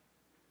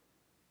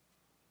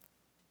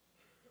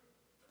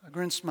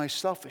 against my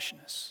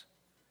selfishness,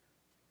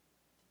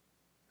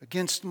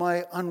 against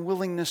my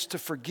unwillingness to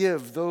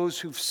forgive those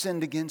who've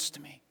sinned against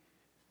me,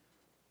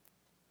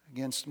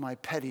 against my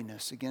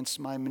pettiness, against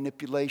my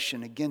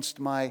manipulation,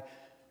 against my,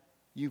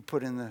 you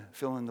put in the,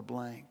 fill in the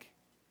blank.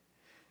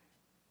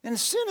 And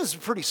sin is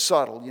pretty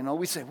subtle, you know.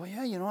 We say, well,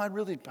 yeah, you know, I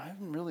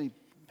haven't really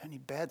any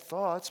bad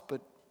thoughts,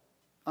 but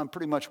I'm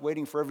pretty much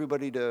waiting for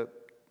everybody to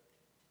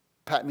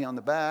pat me on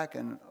the back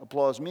and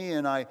applause me,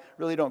 and I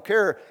really don't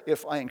care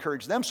if I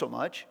encourage them so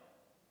much.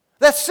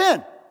 That's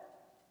sin.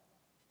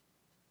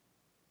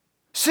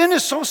 Sin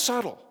is so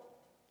subtle.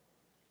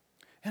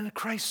 And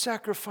Christ's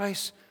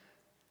sacrifice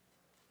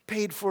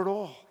paid for it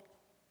all,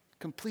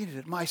 completed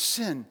it. My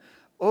sin,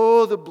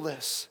 oh, the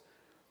bliss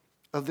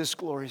of this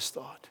glorious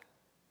thought.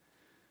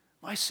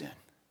 My sin,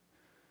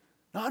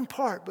 not in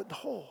part, but the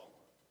whole,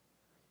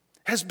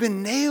 has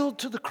been nailed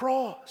to the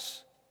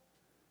cross.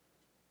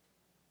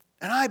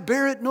 And I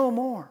bear it no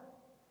more.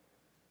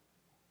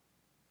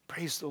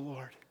 Praise the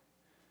Lord.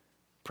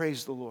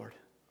 Praise the Lord,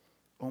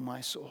 O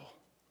my soul.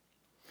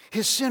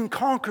 His sin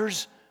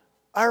conquers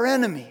our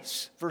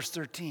enemies, verse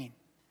 13.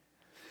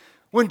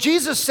 When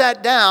Jesus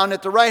sat down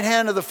at the right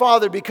hand of the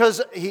Father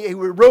because he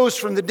rose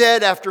from the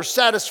dead after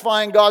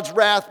satisfying God's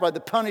wrath by the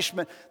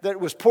punishment that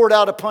was poured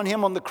out upon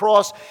him on the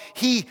cross,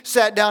 he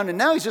sat down and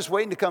now he's just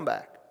waiting to come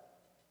back.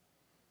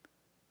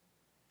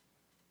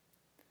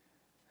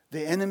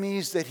 The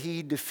enemies that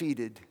he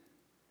defeated,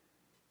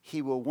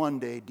 he will one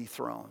day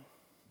dethrone.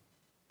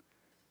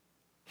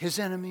 His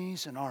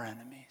enemies and our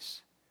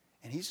enemies.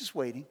 And he's just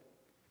waiting.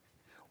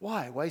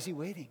 Why? Why is he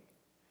waiting?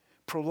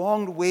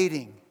 Prolonged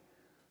waiting.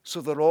 So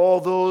that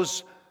all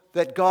those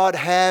that God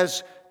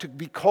has to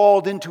be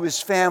called into His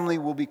family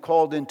will be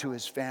called into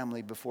His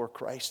family before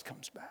Christ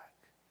comes back.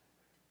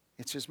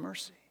 It's His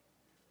mercy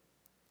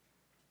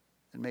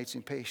that makes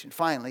Him patient.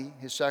 Finally,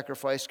 His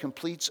sacrifice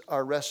completes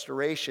our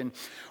restoration.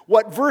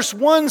 What verse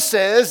 1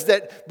 says,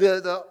 that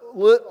the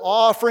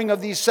offering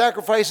of these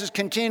sacrifices,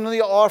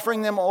 continually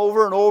offering them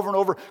over and over and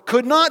over,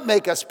 could not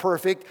make us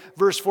perfect.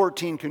 Verse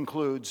 14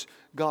 concludes,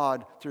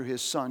 God, through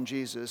His Son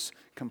Jesus,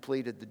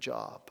 completed the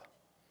job.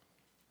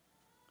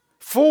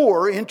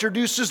 4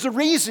 introduces the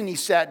reason He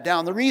sat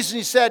down. The reason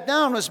He sat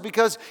down was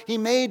because He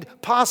made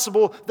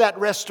possible that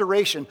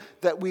restoration,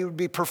 that we would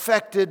be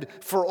perfected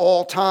for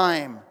all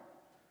time.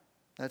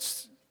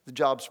 That's the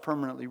job's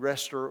permanently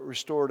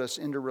restored us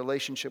into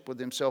relationship with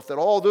Himself, that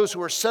all those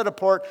who are set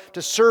apart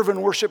to serve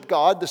and worship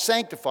God, the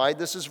sanctified,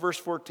 this is verse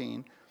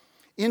 14,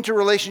 into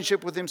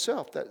relationship with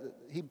Himself. That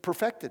He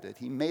perfected it.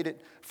 He made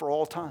it for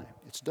all time.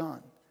 It's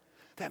done.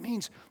 That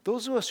means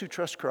those of us who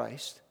trust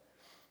Christ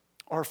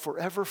are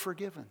forever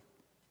forgiven.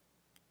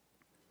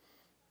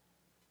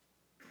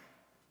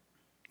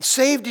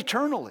 Saved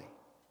eternally.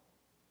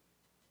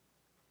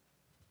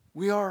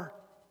 We are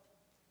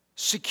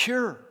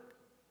secure.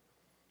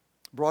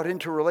 Brought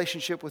into a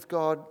relationship with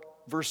God.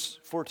 Verse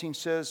 14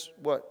 says,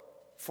 what?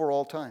 For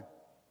all time.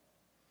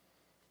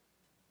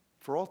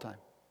 For all time.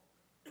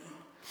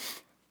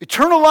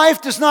 Eternal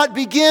life does not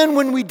begin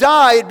when we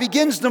die. It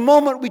begins the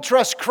moment we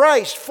trust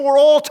Christ for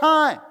all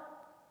time.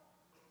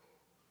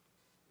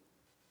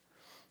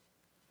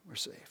 We're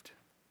saved.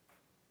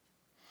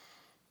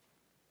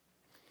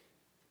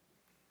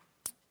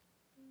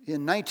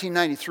 In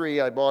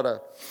 1993, I bought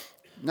a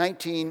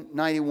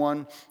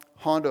 1991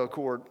 Honda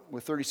Accord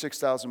with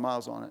 36,000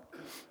 miles on it.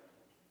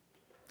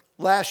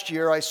 Last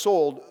year, I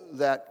sold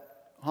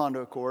that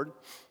Honda Accord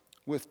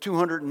with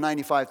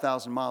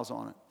 295,000 miles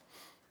on it.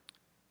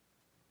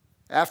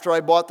 After I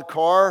bought the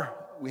car,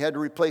 we had to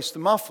replace the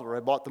muffler.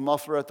 I bought the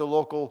muffler at the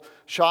local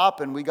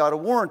shop, and we got a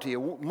warranty, a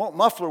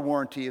muffler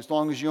warranty. As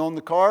long as you own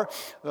the car,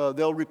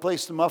 they'll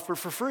replace the muffler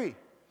for free.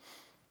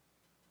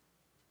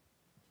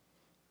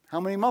 How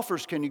many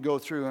mufflers can you go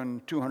through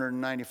in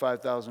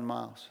 295,000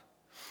 miles?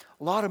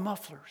 A lot of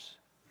mufflers.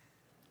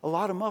 A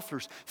lot of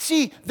mufflers.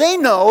 See, they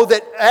know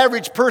that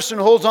average person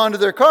holds on to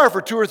their car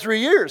for 2 or 3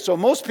 years, so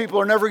most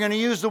people are never going to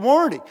use the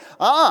warranty.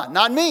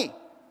 Not me.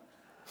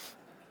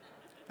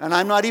 And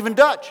I'm not even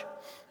Dutch.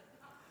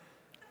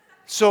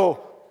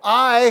 So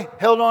I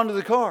held on to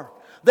the car.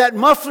 That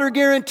muffler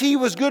guarantee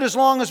was good as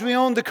long as we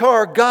owned the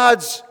car.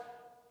 God's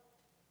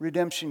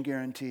redemption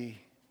guarantee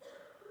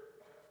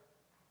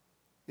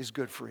is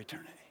good for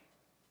eternity.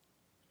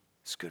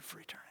 It's good for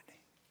eternity.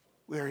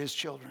 We are His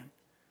children,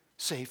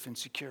 safe and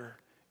secure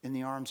in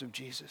the arms of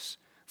Jesus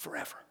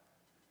forever,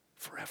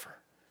 forever,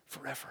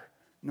 forever.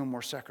 No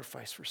more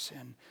sacrifice for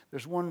sin.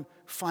 There's one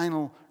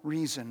final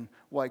reason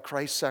why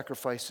Christ's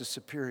sacrifice is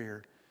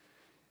superior.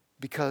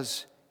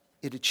 Because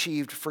it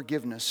achieved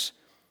forgiveness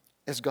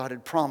as God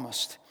had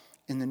promised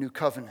in the new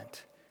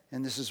covenant.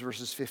 And this is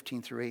verses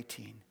 15 through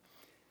 18.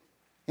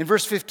 In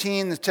verse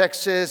 15, the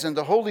text says, "And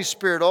the Holy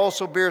Spirit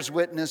also bears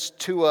witness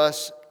to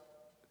us."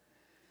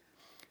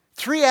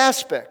 Three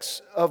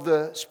aspects of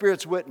the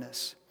Spirit's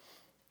witness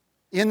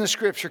in the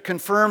Scripture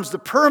confirms the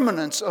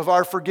permanence of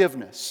our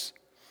forgiveness.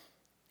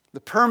 The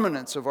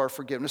permanence of our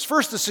forgiveness.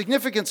 First, the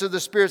significance of the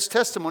Spirit's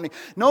testimony.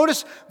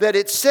 Notice that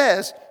it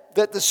says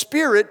that the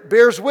Spirit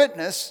bears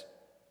witness,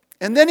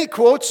 and then he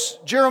quotes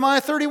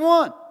Jeremiah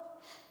 31.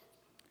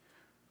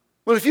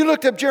 Well, if you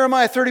looked up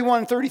Jeremiah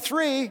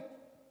 31:33,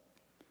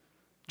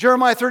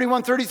 Jeremiah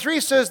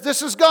 31:33 says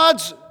this is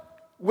God's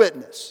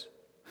witness.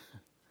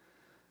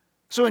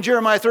 So in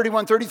Jeremiah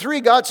 31:33,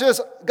 God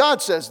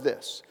says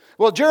this.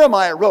 Well,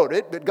 Jeremiah wrote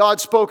it, but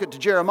God spoke it to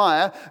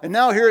Jeremiah, and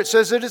now here it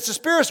says that it's the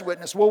Spirit's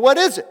witness. Well, what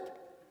is it?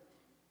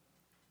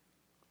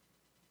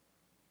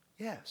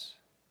 Yes.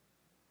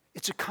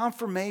 It's a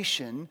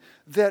confirmation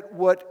that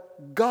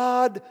what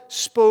God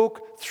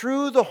spoke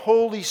through the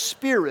Holy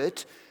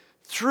Spirit,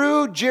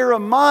 through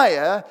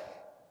Jeremiah,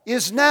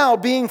 is now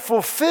being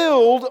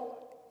fulfilled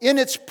in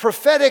its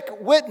prophetic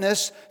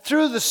witness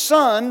through the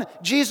Son,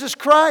 Jesus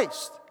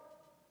Christ,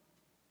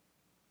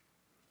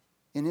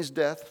 in His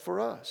death for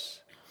us.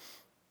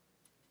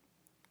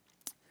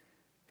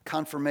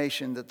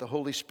 Confirmation that the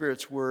Holy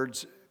Spirit's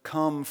words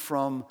come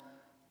from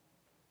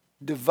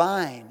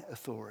divine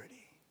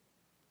authority,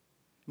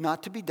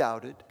 not to be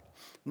doubted,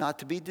 not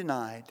to be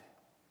denied,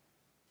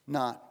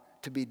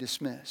 not to be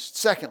dismissed.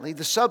 Secondly,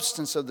 the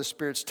substance of the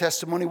Spirit's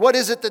testimony. What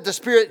is it that the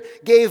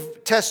Spirit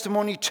gave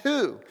testimony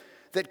to?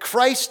 That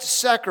Christ's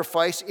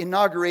sacrifice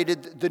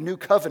inaugurated the new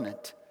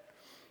covenant,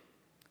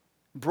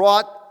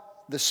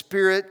 brought the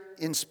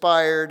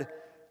Spirit-inspired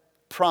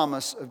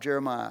promise of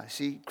Jeremiah.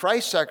 See,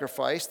 Christ's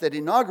sacrifice that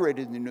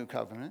inaugurated the new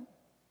covenant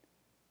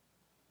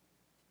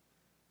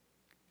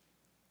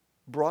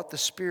brought the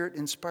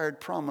Spirit-inspired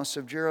promise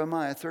of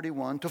Jeremiah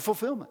 31 to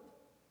fulfillment.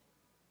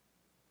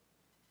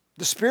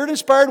 The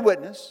Spirit-inspired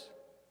witness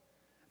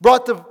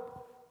brought the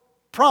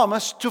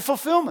promise to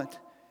fulfillment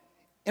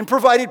and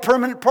provided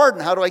permanent pardon.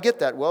 How do I get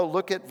that? Well,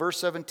 look at verse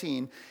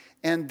 17.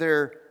 "And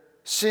their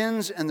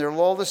sins and their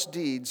lawless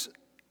deeds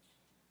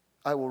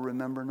I will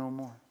remember no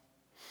more."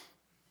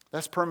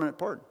 That's permanent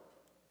pardon.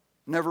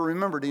 Never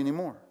remembered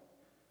anymore.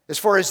 As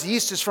far as the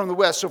east is from the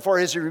west, so far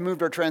has He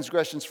removed our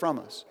transgressions from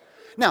us.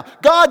 Now,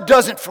 God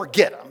doesn't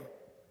forget them.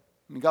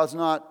 I mean, God's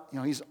not,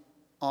 He's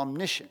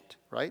omniscient,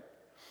 right?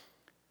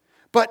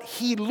 But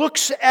He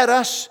looks at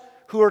us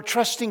who are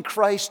trusting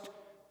Christ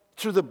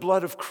through the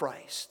blood of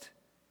Christ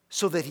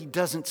so that He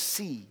doesn't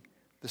see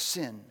the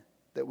sin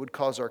that would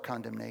cause our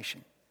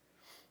condemnation.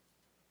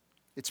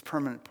 It's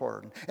permanent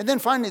pardon. And then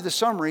finally, the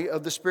summary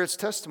of the Spirit's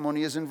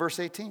testimony is in verse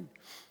 18.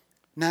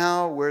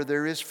 "Now where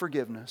there is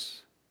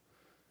forgiveness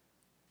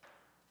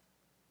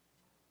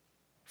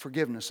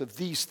of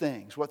these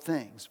things." What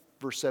things?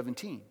 Verse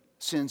 17.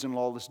 Sins and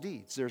lawless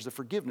deeds. There's the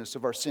forgiveness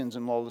of our sins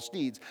and lawless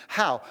deeds.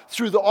 How?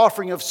 Through the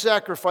offering of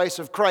sacrifice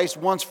of Christ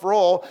once for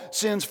all,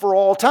 sins for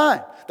all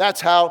time. That's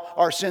how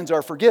our sins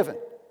are forgiven.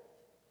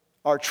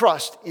 Our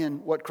trust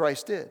in what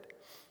Christ did.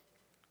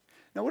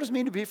 Now, what does it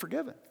mean to be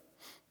forgiven?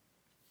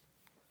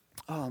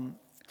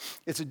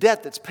 It's a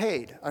debt that's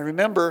paid. I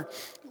remember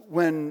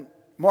when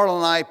Marla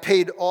and I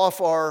paid off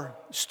our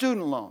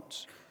student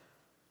loans.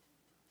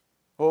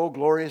 Oh,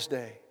 glorious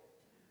day.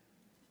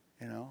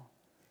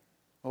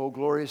 Oh,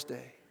 glorious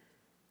day.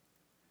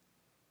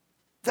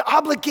 The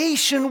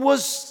obligation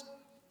was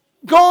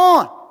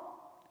gone.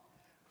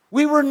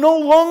 We were no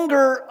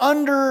longer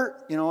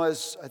under,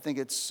 as I think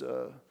it's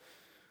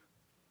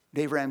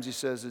Dave Ramsey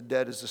says, the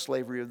debt is the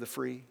slavery of the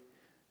free.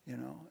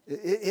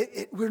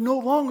 We're no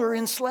longer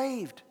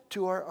enslaved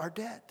to our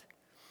debt.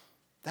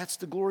 That's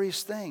the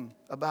glorious thing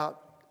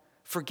about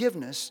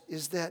forgiveness,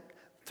 is that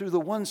through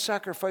the one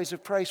sacrifice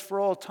of Christ for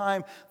all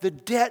time, the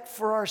debt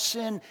for our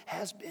sin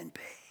has been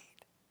paid.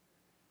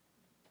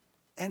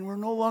 And we're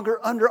no longer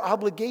under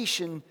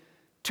obligation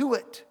to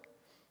it.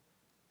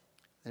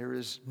 There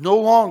is no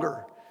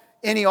longer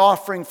any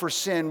offering for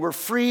sin. We're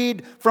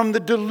freed from the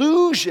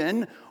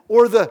delusion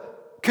or the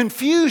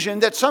confusion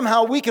that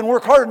somehow we can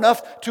work hard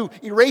enough to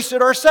erase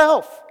it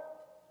ourselves.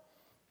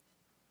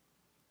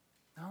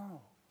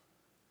 No.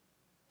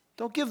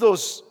 Don't give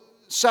those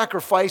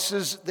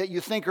sacrifices that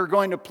you think are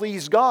going to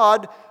please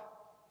God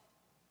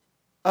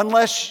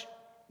unless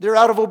they're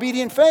out of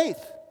obedient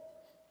faith.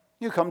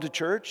 You come to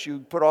church,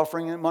 you put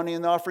money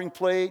in the offering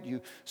plate,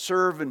 you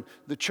serve in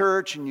the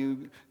church, and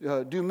you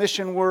do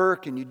mission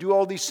work, and you do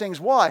all these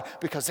things. Why?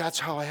 Because that's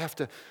how I have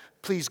to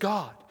please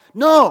God.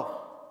 No!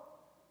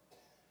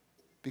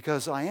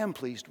 Because I am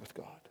pleased with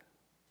God.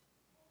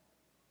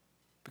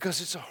 Because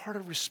it's a heart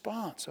of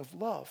response, of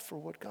love for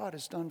what God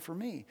has done for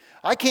me.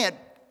 I can't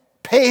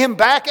pay Him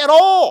back at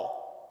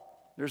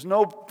all. There's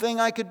no thing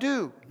I could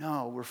do.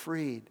 No, we're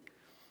freed.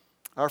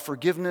 Our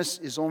forgiveness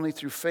is only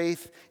through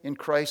faith in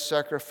Christ's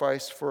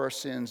sacrifice for our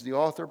sins. The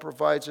author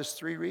provides us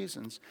 3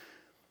 reasons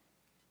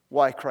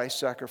why Christ's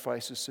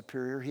sacrifice is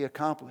superior. He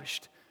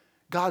accomplished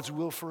God's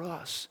will for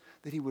us,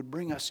 that He would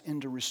bring us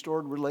into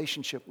restored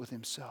relationship with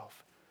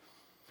Himself.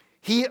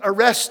 He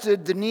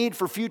arrested the need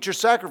for future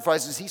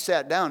sacrifices. He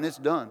sat down. It's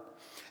done.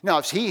 Now,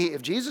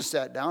 if Jesus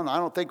sat down, I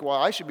don't think, well,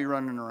 I should be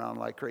running around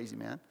like crazy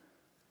man,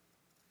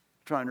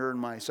 trying to earn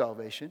my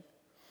salvation.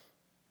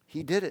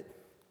 He did it.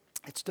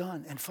 It's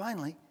done. And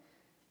finally,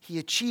 He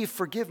achieved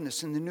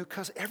forgiveness in the new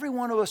covenant. Every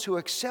one of us who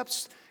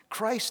accepts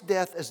Christ's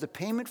death as the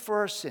payment for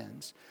our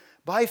sins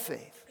by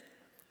faith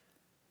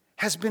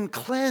has been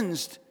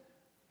cleansed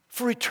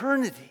for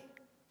eternity,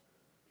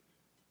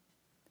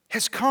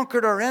 has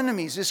conquered our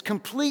enemies, is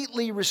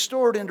completely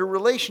restored into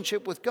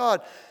relationship with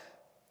God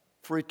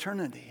for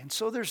eternity. And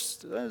so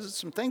there's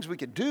some things we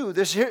could do.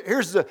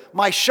 Here's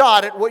my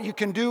shot at what you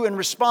can do in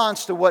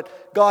response to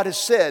what God has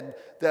said,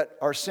 that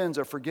our sins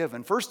are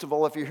forgiven. First of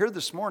all, if you're here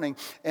this morning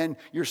and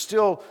you're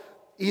still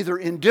either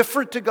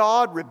indifferent to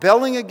God,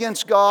 rebelling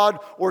against God,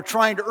 or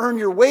trying to earn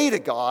your way to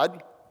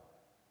God,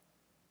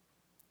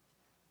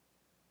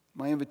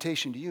 my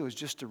invitation to you is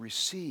just to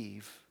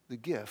receive the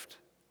gift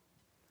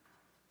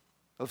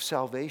of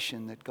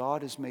salvation that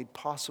God has made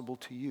possible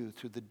to you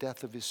through the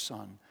death of His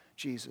Son,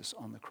 Jesus,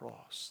 on the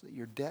cross. That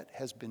your debt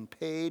has been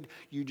paid.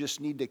 You just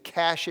need to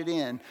cash it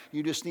in.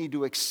 You just need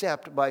to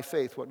accept by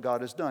faith what God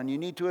has done. You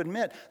need to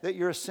admit that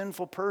you're a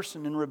sinful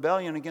person in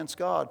rebellion against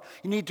God.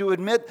 You need to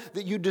admit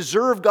that you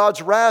deserve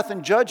God's wrath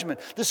and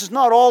judgment. This is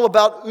not all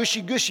about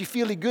ushy-gushy,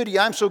 feely-goody,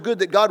 I'm so good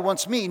that God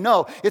wants me.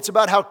 No, it's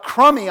about how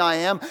crummy I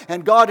am,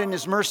 and God in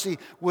His mercy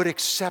would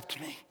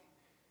accept me.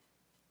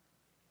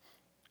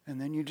 And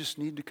then you just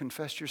need to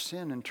confess your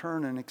sin and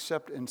turn and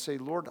accept and say,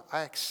 Lord, I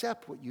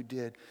accept what you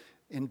did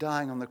in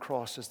dying on the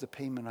cross as the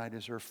payment I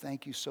deserve.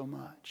 Thank you so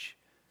much.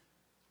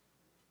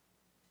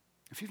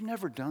 If you've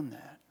never done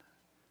that,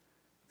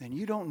 then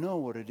you don't know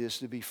what it is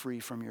to be free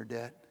from your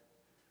debt.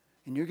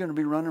 And you're going to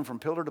be running from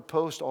pillar to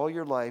post all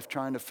your life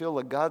trying to fill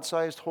a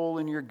God-sized hole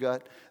in your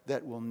gut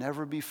that will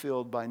never be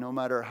filled by no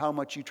matter how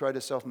much you try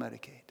to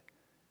self-medicate.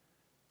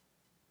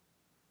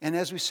 And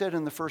as we said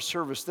in the first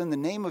service, then the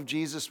name of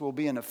Jesus will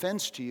be an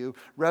offense to you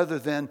rather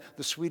than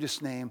the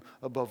sweetest name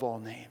above all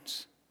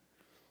names.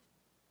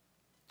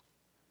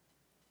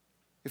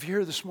 If you're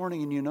here this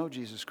morning and you know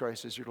Jesus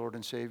Christ as your Lord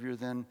and Savior,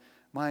 then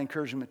my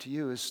encouragement to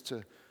you is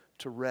to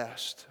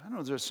rest. I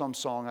know there's some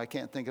song, I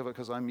can't think of it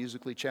because I'm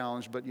musically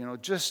challenged, but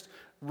just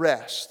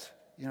rest.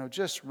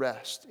 Just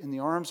rest. In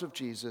the arms of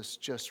Jesus,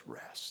 just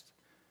rest.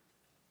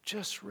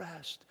 Just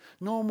rest.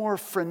 No more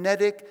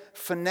fanatic,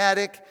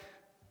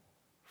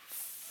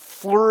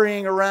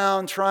 flurrying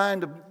around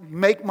trying to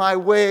make my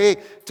way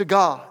to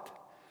God.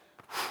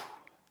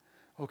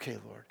 Okay,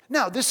 Lord.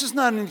 Now, this is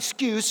not an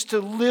excuse to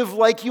live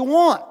like you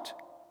want.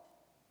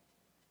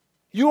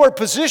 You are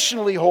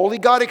positionally holy.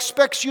 God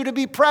expects you to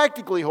be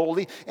practically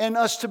holy and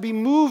us to be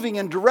moving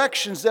in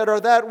directions that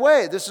are that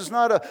way. This is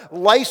not a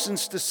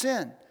license to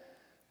sin.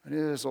 It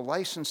is a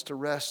license to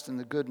rest in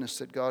the goodness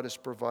that God has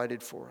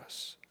provided for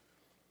us.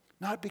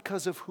 Not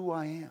because of who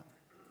I am,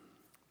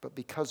 but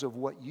because of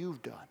what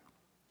you've done.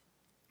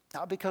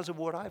 Not because of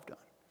what I've done,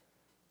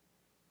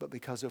 but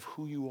because of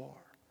who you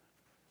are.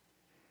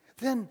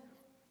 Then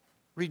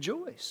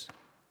rejoice.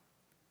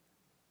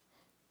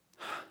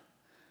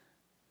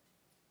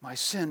 My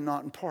sin,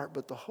 not in part,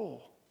 but the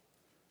whole,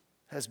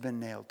 has been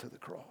nailed to the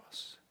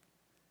cross.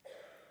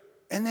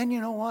 And then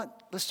you know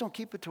what? Let's don't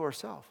keep it to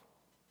ourselves.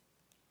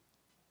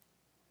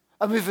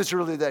 I mean, if it's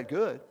really that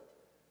good,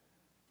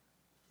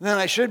 then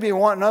I should be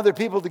wanting other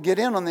people to get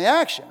in on the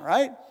action,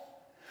 right?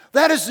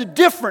 That is the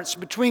difference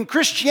between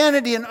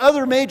Christianity and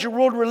other major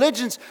world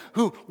religions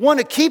who want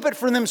to keep it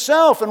for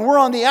themselves and we're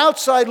on the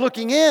outside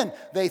looking in,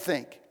 they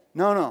think.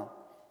 No.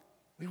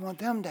 We want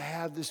them to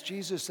have this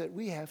Jesus that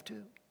we have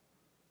too.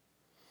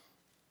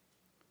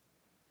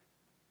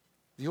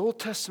 The Old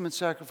Testament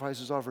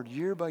sacrifices offered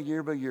year by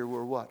year by year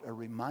were what? A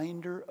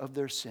reminder of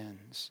their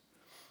sins.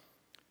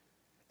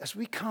 As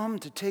we come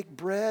to take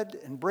bread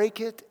and break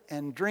it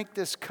and drink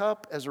this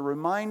cup as a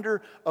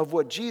reminder of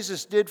what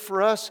Jesus did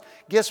for us,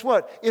 guess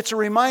what? It's a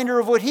reminder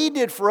of what He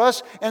did for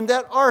us and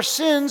that our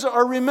sins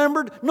are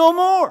remembered no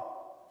more.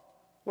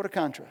 What a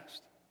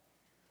contrast.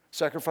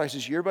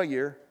 Sacrifices year by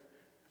year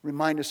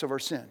remind us of our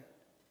sin.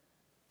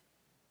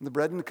 And the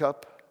bread and the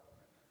cup,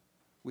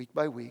 week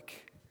by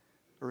week,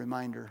 a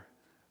reminder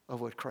of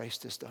what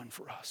Christ has done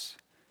for us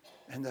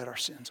and that our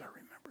sins are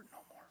remembered.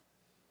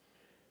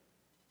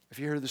 If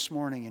you're here this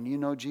morning and you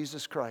know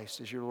Jesus Christ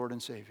as your Lord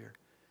and Savior,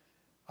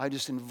 I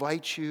just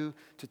invite you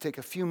to take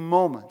a few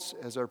moments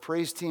as our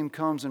praise team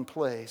comes and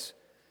plays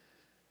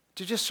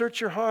to just search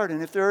your heart.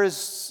 And if there is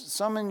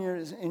some in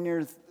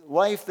your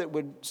life that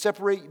would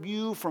separate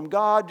you from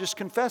God, just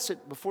confess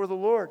it before the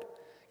Lord.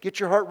 Get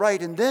your heart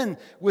right. And then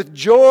with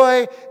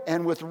joy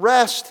and with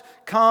rest,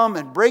 come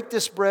and break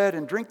this bread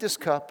and drink this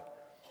cup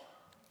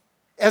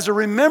as a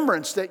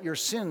remembrance that your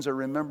sins are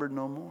remembered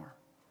no more.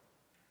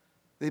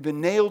 They've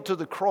been nailed to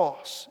the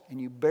cross, and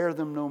you bear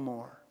them no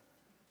more.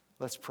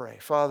 Let's pray.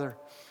 Father,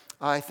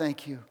 I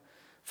thank you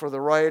for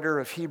the writer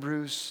of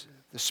Hebrews,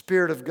 the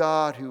Spirit of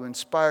God who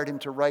inspired him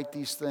to write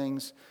these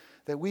things,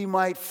 that we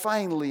might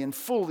finally and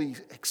fully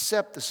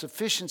accept the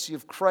sufficiency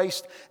of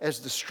Christ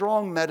as the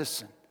strong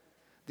medicine,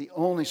 the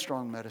only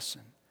strong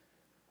medicine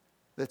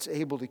that's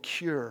able to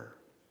cure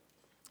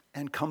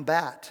and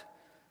combat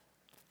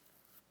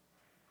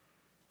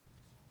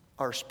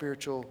our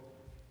spiritual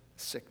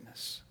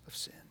sickness of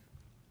sin.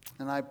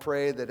 And I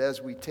pray that as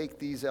we take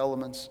these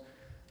elements,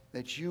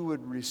 that you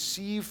would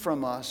receive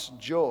from us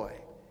joy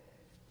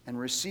and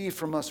receive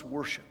from us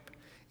worship.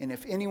 And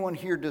if anyone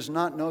here does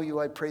not know you,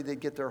 I pray they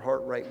get their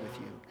heart right with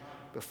you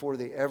before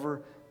they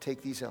ever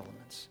take these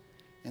elements,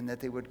 and that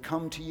they would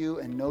come to you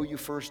and know you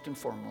first and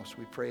foremost.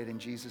 We pray it in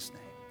Jesus'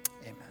 name.